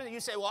created the heavens. You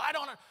say, well, I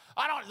don't,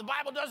 the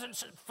Bible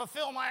doesn't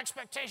fulfill my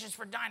expectations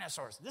for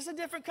dinosaurs. This is a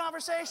different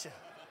conversation.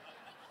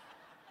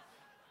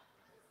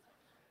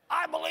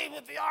 I believe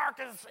that the ark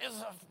is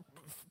a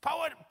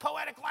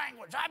poetic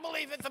language. I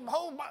believe that the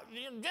whole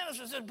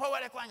Genesis is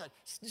poetic language.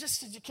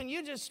 Can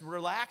you just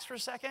relax for a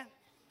second?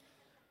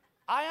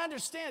 I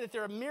understand that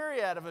there are a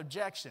myriad of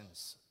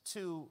objections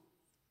to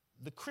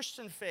the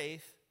Christian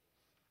faith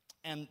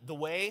and the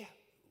way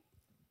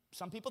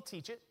some people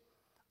teach it.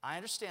 I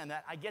understand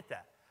that. I get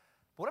that.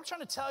 But what I'm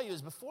trying to tell you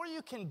is before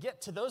you can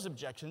get to those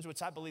objections,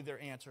 which I believe there are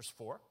answers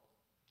for,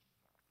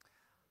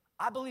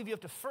 I believe you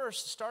have to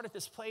first start at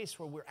this place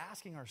where we're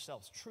asking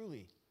ourselves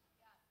truly,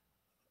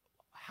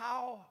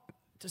 how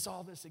does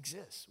all this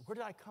exist? Where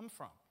did I come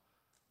from?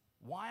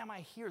 Why am I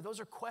here? Those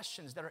are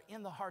questions that are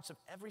in the hearts of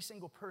every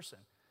single person.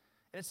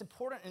 And it's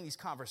important in these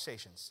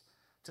conversations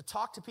to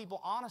talk to people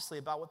honestly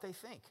about what they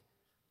think.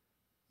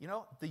 You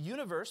know, the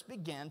universe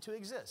began to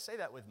exist. Say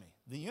that with me.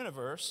 The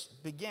universe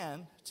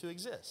began to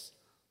exist.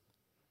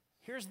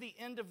 Here's the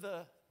end of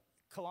the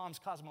Kalam's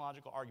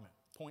cosmological argument,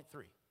 point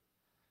 3.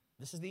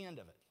 This is the end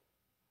of it,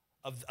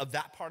 of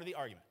that part of the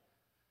argument.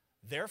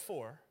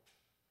 Therefore,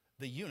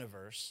 the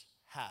universe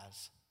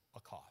has a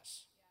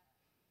cause.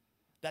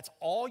 That's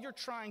all you're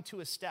trying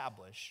to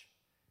establish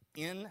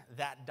in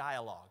that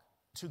dialogue,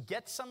 to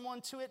get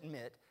someone to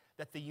admit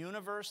that the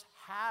universe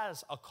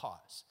has a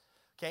cause.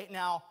 Okay,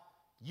 now,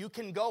 you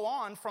can go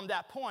on from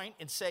that point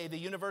and say the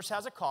universe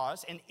has a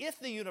cause, and if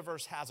the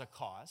universe has a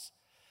cause,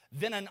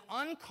 then an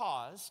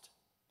uncaused,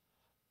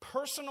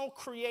 personal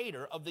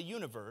creator of the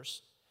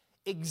universe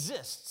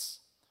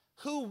exists,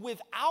 who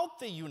without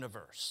the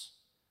universe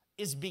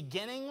is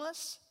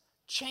beginningless,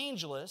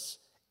 changeless,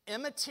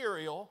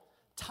 immaterial,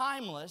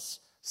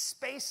 timeless,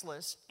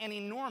 spaceless, and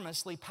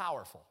enormously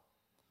powerful.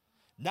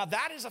 Now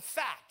that is a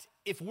fact.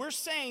 If we're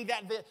saying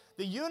that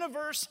the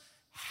universe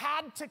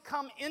had to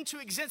come into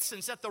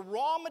existence, that the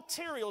raw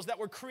materials that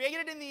were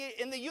created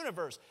in the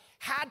universe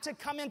had to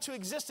come into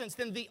existence,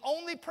 then the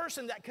only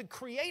person that could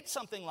create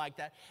something like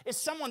that is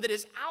someone that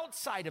is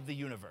outside of the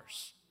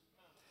universe.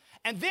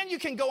 And then you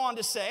can go on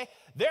to say,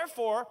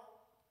 therefore,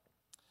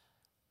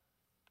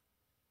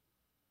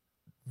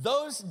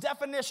 those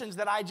definitions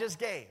that I just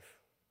gave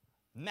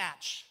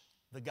match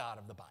the God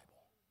of the Bible.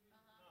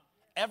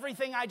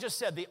 Everything I just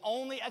said, the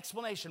only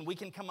explanation we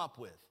can come up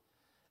with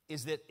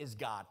is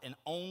God, and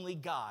only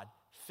God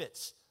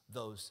fits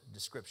those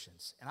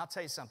descriptions. And I'll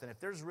tell you something,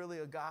 if there's really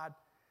a God,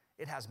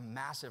 it has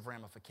massive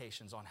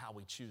ramifications on how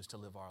we choose to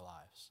live our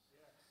lives.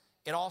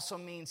 It also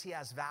means he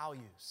has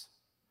values.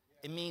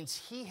 It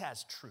means he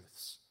has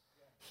truths.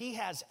 He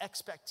has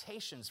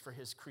expectations for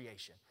his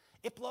creation.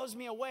 It blows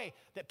me away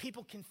that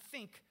people can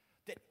think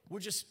that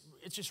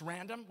it's just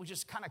random. We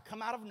just kind of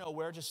come out of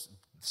nowhere, just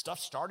stuff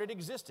started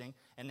existing,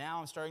 and now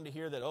I'm starting to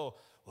hear that,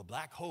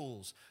 black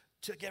holes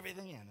took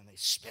everything in and they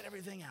spit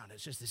everything out.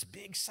 It's just this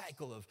big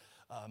cycle of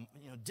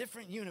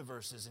different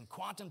universes, and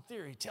quantum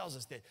theory tells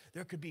us that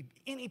there could be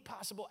any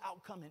possible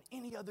outcome in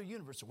any other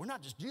universe. So we're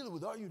not just dealing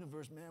with our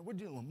universe, man. We're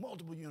dealing with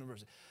multiple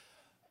universes.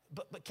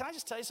 But can I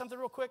just tell you something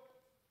real quick?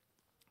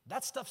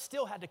 That stuff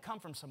still had to come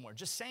from somewhere.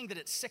 Just saying that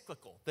it's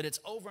cyclical, that it's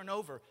over and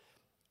over.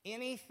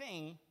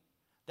 Anything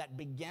that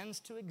begins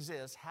to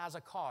exist has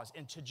a cause.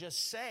 And to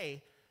just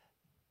say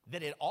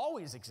that it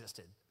always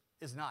existed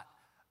is not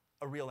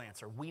a real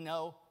answer. We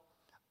know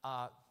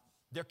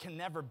there can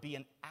never be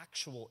an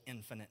actual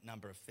infinite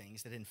number of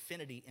things, that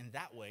infinity in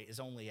that way is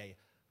only a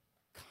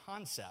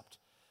concept.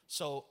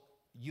 So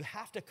you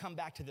have to come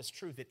back to this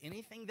truth that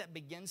anything that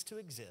begins to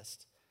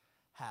exist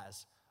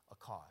has a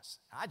cause.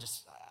 I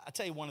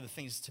tell you one of the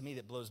things to me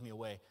that blows me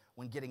away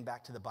when getting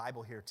back to the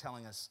Bible here,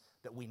 telling us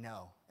that we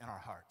know in our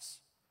hearts.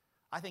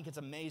 I think it's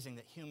amazing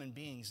that human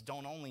beings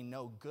don't only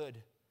know good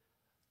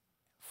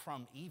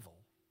from evil.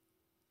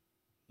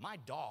 My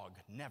dog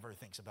never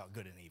thinks about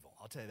good and evil.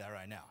 I'll tell you that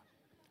right now.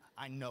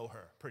 I know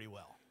her pretty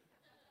well.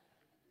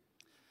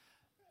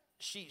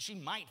 She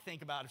might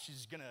think about if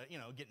she's going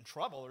to, get in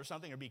trouble or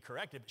something or be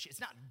corrected, but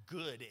it's not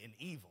good and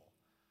evil.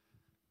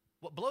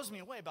 What blows me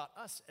away about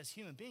us as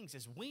human beings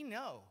is we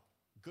know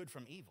good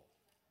from evil.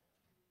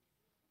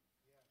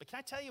 But can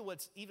I tell you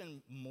what's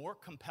even more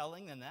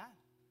compelling than that?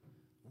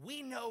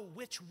 We know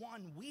which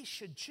one we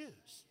should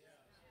choose.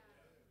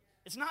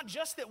 It's not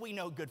just that we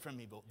know good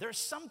from evil. There's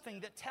something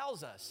that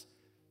tells us,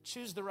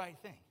 choose the right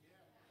thing.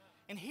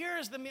 And here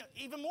is the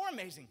even more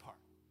amazing part,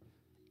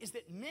 is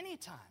that many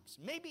times,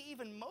 maybe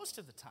even most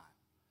of the time,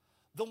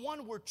 the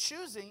one we're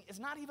choosing is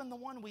not even the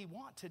one we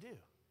want to do.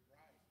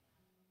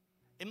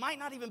 It might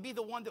not even be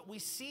the one that we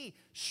see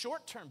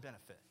short-term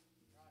benefit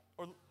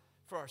or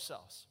for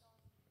ourselves.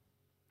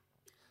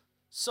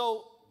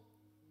 So,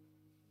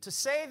 to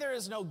say there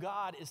is no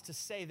God is to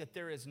say that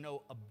there is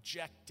no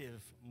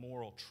objective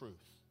moral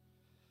truth.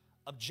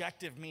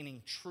 Objective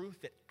meaning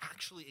truth that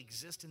actually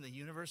exists in the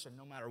universe, and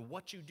no matter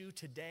what you do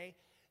today,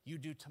 you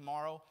do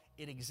tomorrow,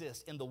 it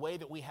exists. In the way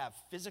that we have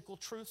physical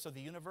truths of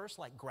the universe,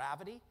 like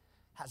gravity,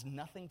 has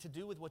nothing to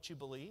do with what you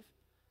believe.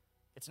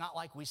 It's not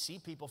like we see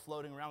people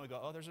floating around, we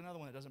go, oh, there's another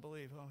one that doesn't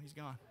believe. Oh, he's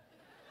gone.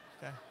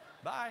 Okay,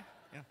 bye.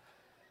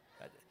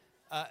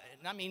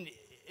 I mean,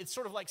 it's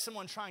sort of like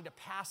someone trying to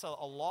pass a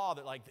law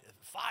that like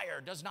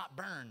fire does not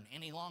burn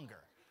any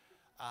longer.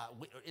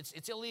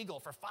 It's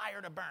illegal for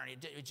fire to burn.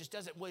 It just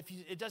doesn't.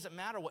 It doesn't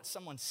matter what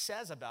someone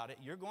says about it.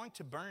 You're going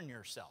to burn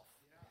yourself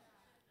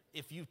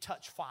if you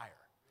touch fire.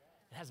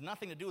 It has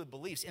nothing to do with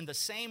beliefs. In the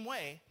same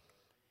way,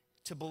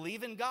 to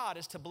believe in God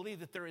is to believe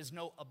that there is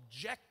no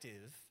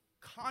objective,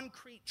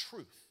 concrete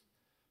truth.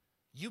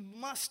 You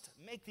must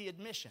make the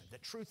admission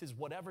that truth is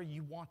whatever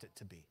you want it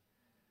to be.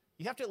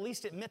 You have to at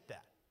least admit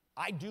that.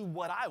 I do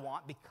what I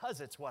want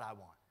because it's what I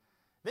want.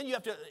 Then you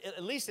have to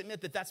at least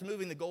admit that that's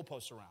moving the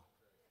goalposts around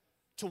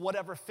to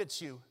whatever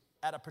fits you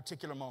at a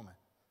particular moment.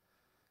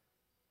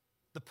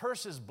 The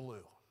purse is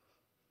blue.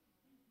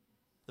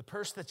 The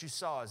purse that you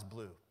saw is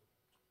blue.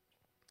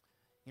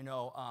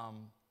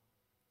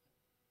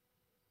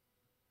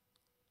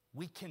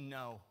 We can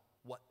know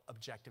what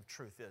objective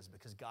truth is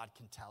because God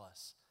can tell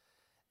us.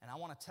 And I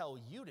want to tell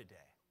you today,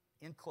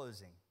 in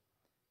closing,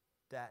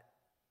 that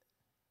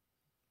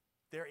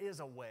there is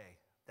a way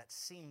that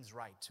seems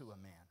right to a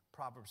man.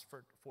 Proverbs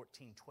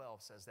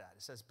 14:12 says that.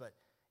 It says, but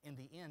in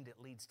the end, it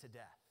leads to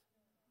death.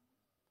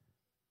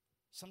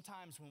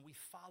 Sometimes when we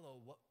follow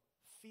what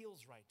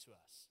feels right to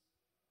us,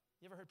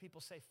 you ever heard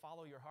people say,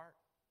 follow your heart?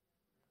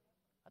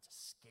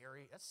 That's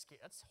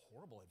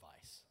horrible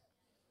advice.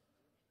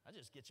 That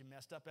just gets you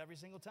messed up every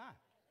single time.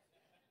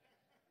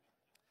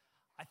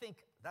 I think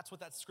that's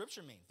what that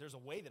scripture means. There's a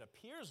way that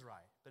appears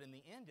right, but in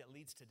the end, it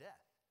leads to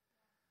death.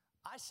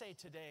 I say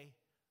today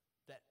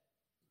that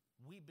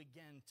we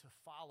begin to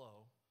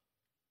follow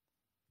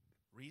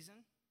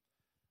reason,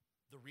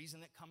 the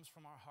reason that comes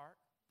from our heart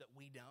that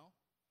we know.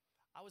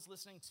 I was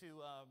listening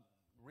to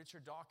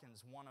Richard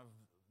Dawkins, one of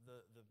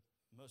the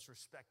most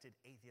respected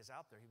atheists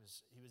out there. He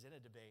was in a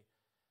debate,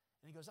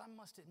 and he goes, I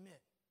must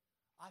admit,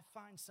 I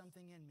find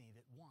something in me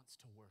that wants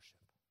to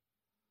worship.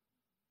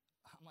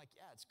 I'm like,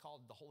 yeah, it's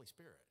called the Holy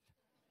Spirit.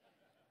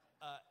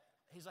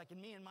 He's like,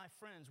 and me and my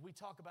friends, we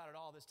talk about it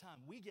all this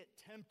time. We get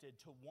tempted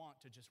to want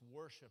to just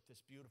worship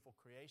this beautiful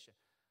creation.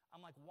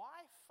 I'm like,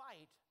 why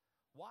fight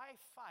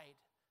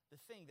the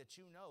thing that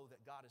you know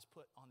that God has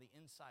put on the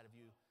inside of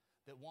you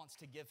that wants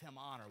to give him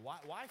honor?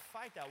 Why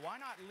fight that? Why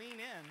not lean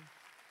in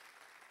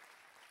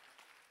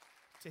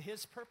to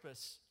his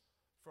purpose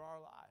for our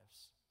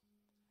lives?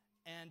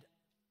 And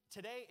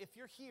today, if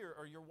you're here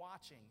or you're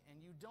watching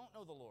and you don't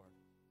know the Lord,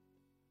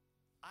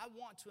 I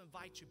want to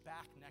invite you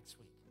back next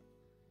week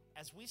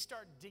as we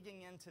start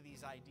digging into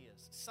these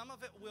ideas. Some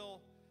of it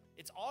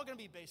it's all going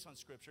to be based on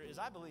Scripture. As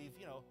I believe,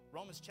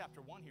 Romans chapter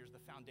 1 here is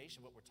the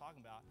foundation of what we're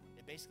talking about.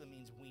 It basically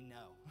means we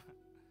know.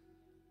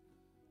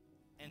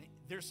 And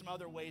there's some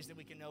other ways that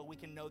we can know. We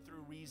can know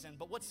through reason.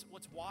 But what's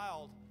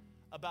wild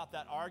about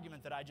that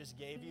argument that I just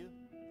gave you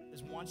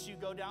is once you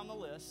go down the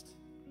list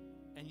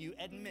and you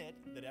admit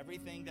that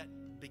everything that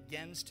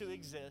begins to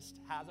exist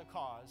has a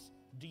cause,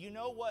 do you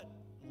know what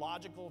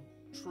logical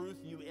truth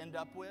you end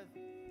up with?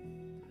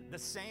 The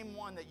same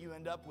one that you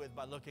end up with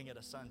by looking at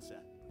a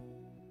sunset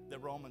that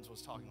Romans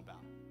was talking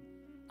about.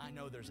 I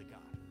know there's a God.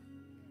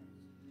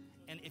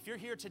 And if you're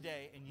here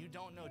today and you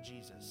don't know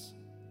Jesus,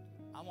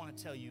 I want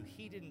to tell you,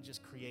 he didn't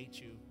just create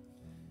you.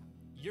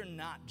 You're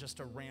not just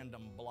a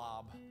random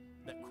blob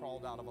that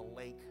crawled out of a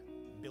lake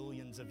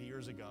billions of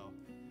years ago,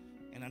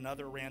 and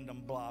another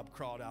random blob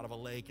crawled out of a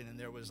lake, and then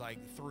there was like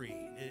three.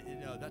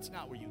 No, that's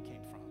not where you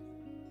came from.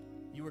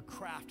 You were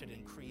crafted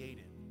and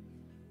created.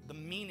 The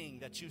meaning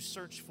that you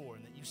search for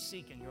and that you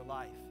seek in your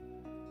life,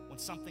 when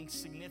something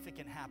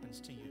significant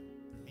happens to you,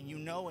 and you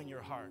know in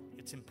your heart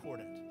it's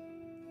important,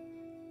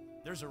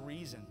 there's a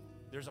reason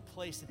there's a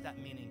place that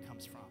meaning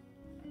comes from.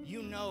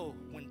 You know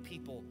when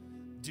people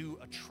do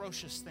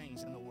atrocious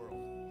things in the world.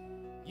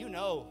 You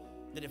know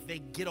that if they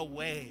get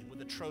away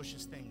with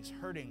atrocious things,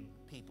 hurting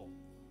people,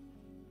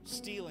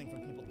 stealing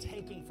from people,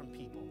 taking from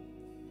people,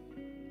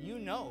 you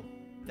know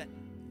that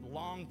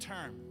long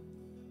term,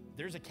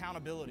 there's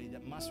accountability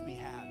that must be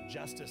had,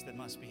 justice that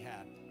must be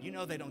had. You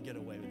know they don't get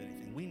away with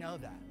anything. We know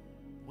that.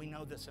 We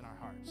know this in our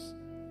hearts.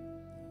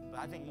 But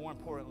I think more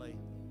importantly,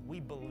 we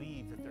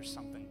believe that there's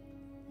something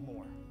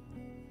more.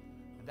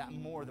 And that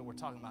more that we're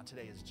talking about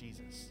today is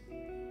Jesus.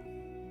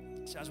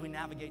 So as we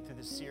navigate through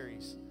this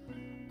series,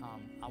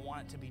 I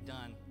want it to be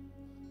done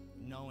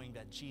knowing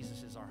that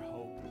Jesus is our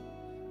hope.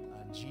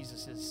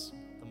 Jesus is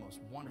the most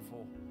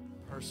wonderful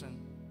person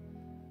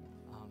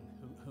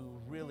who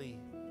really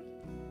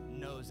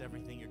knows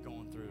everything you're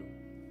going through.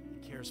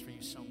 He cares for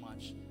you so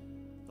much.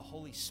 The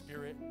Holy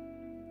Spirit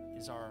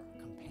is our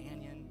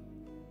companion.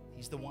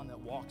 He's the one that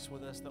walks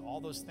with us. All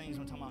those things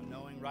when we're talking about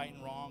knowing right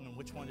and wrong and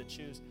which one to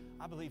choose,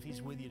 I believe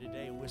He's with you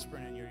today,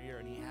 whispering in your ear,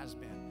 and He has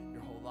been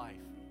your whole life.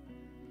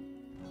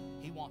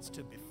 He wants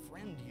to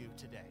befriend you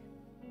today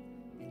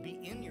and be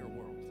in your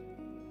world,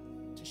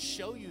 to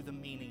show you the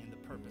meaning and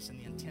the purpose and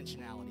the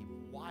intentionality,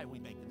 why we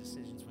make the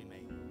decisions we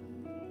make.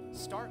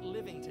 Start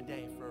living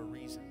today for a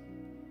reason.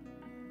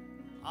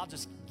 I'll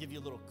just give you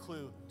a little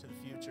clue to the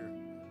future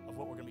of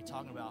what we're going to be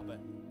talking about, but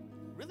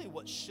really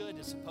what should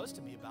is supposed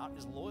to be about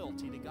is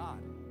loyalty to God.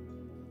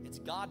 It's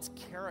God's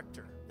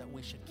character that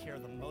we should care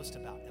the most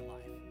about in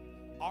life.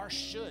 Our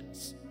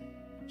shoulds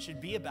should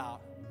be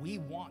about we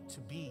want to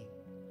be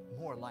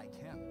more like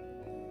Him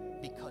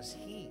because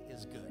He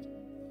is good.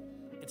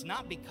 It's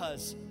not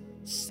because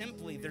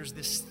simply there's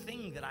this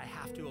thing that I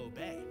have to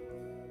obey.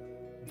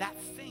 That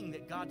thing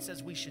that God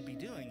says we should be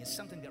doing is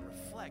something that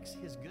reflects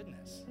His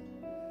goodness.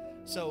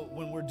 So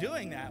when we're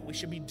doing that, we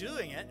should be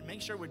doing it and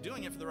make sure we're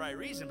doing it for the right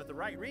reason. But the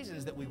right reason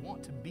is that we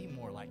want to be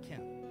more like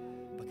Him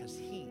because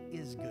He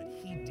is good.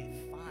 He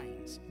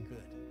defines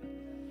good.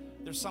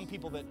 There's some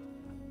people that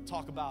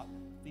talk about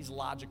these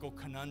logical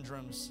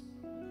conundrums.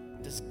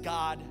 Does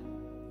God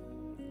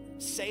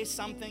say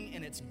something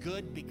and it's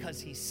good because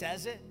He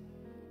says it?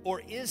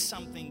 Or is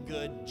something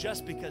good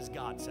just because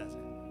God says it?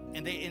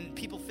 And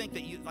people think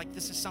that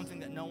this is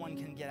something that no one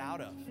can get out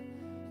of.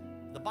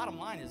 The bottom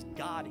line is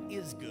God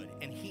is good,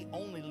 and He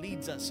only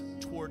leads us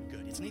toward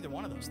good. It's neither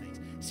one of those things.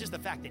 It's just the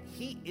fact that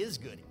He is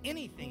good.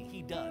 Anything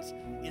He does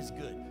is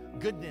good.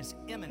 Goodness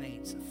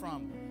emanates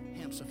from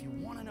Him. So if you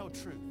want to know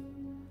truth,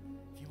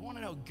 if you want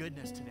to know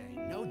goodness today,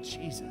 know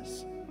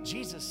Jesus.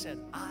 Jesus said,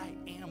 I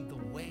am the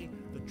way,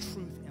 the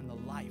truth, and the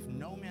life.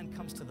 No man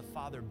comes to the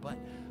Father but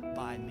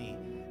by me.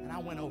 And I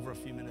went over a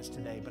few minutes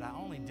today, but I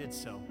only did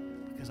so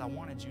because I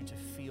wanted you to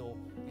feel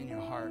in your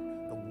heart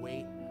the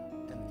weight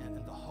and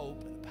the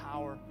hope and the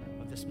power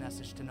of this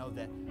message, to know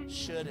that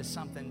should is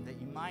something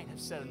that you might have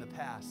said in the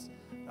past,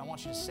 but I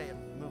want you to say it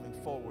moving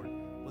forward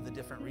with a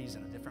different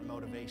reason, a different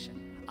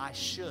motivation. I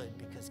should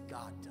because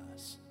God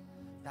does.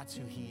 That's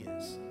who He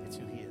is. It's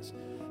who He is.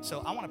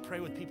 So I want to pray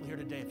with people here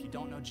today. If you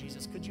don't know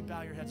Jesus, could you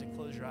bow your heads and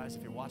close your eyes?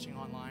 If you're watching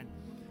online,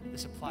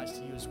 this applies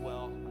to you as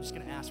well. I'm just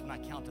going to ask when I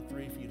count to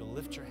 3 for you to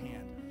lift your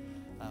hand.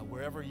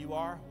 Wherever you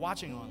are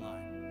watching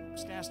online, I'm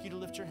just going to ask you to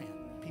lift your hand.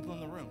 People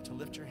in the room to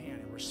lift your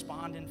hand and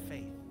respond in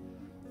faith.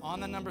 On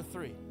the number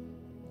 3,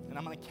 and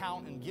I'm going to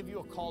count and give you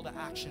a call to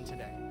action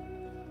today.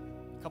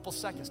 A couple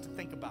seconds to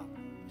think about.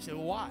 You say,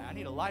 well, why? I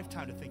need a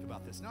lifetime to think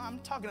about this. No, I'm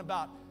talking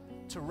about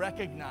to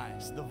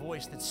recognize the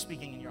voice that's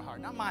speaking in your heart.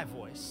 Not my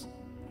voice,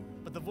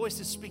 but the voice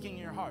that's speaking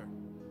in your heart.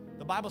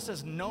 The Bible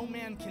says no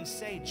man can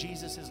say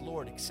Jesus is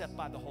Lord except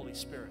by the Holy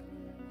Spirit.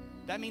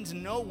 That means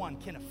no one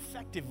can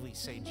effectively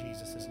say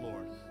Jesus is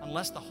Lord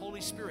unless the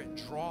Holy Spirit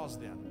draws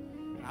them.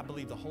 And I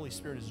believe the Holy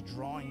Spirit is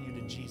drawing you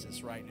to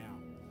Jesus right now.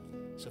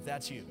 So if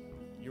that's you,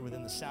 you're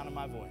within the sound of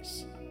my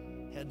voice,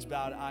 heads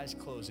bowed, eyes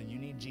closed, and you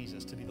need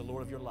Jesus to be the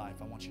Lord of your life,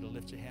 I want you to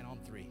lift your hand on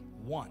 3.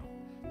 1,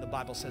 the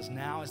Bible says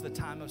now is the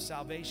time of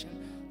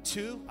salvation.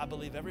 2, I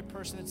believe every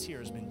person that's here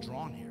has been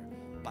drawn here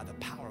by the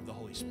power of the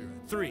Holy Spirit.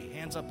 3,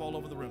 hands up all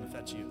over the room if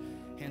that's you.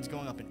 Hands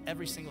going up in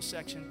every single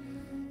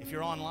section. If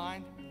you're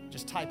online,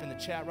 just type in the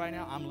chat right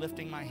now, I'm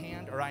lifting my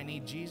hand, or I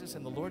need Jesus,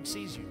 and the Lord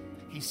sees you.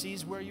 He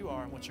sees where you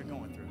are and what you're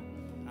going through.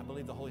 And I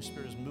believe the Holy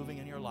Spirit is moving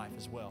in your life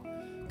as well.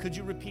 Could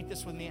you repeat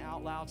this with me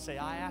out loud? Say,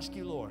 I ask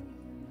you, Lord,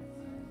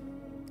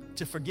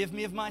 to forgive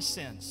me of my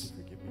sins.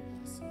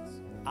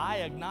 I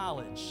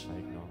acknowledge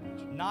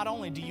not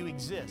only do you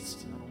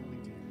exist,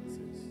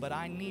 but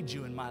I need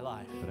you in my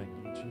life.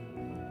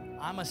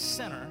 I'm a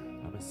sinner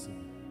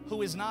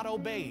who has not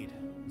obeyed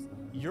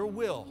your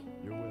will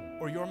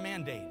or your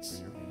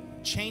mandates.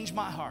 Change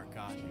my heart,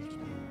 God.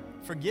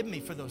 Forgive me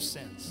for those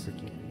sins.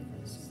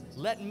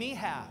 Let me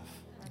have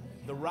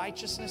the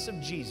righteousness of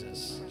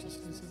Jesus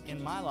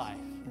in my life.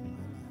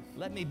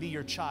 Let me be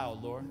your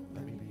child, Lord,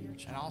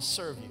 and I'll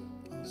serve you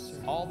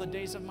all the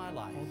days of my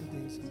life.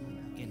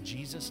 In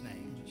Jesus'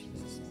 name,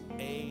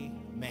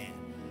 amen.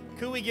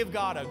 Could we give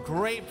God a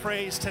great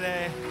praise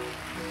today?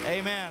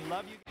 Amen.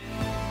 Love you.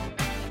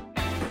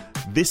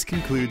 This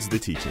concludes the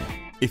teaching.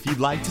 If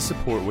you'd like to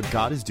support what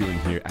God is doing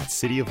here at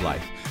City of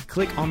Life,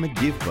 click on the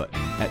Give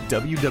button at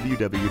www.col.tv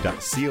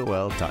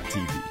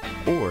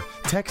or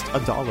text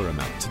a dollar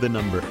amount to the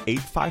number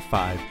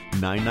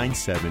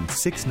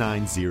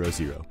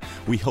 855-997-6900.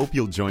 We hope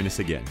you'll join us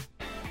again.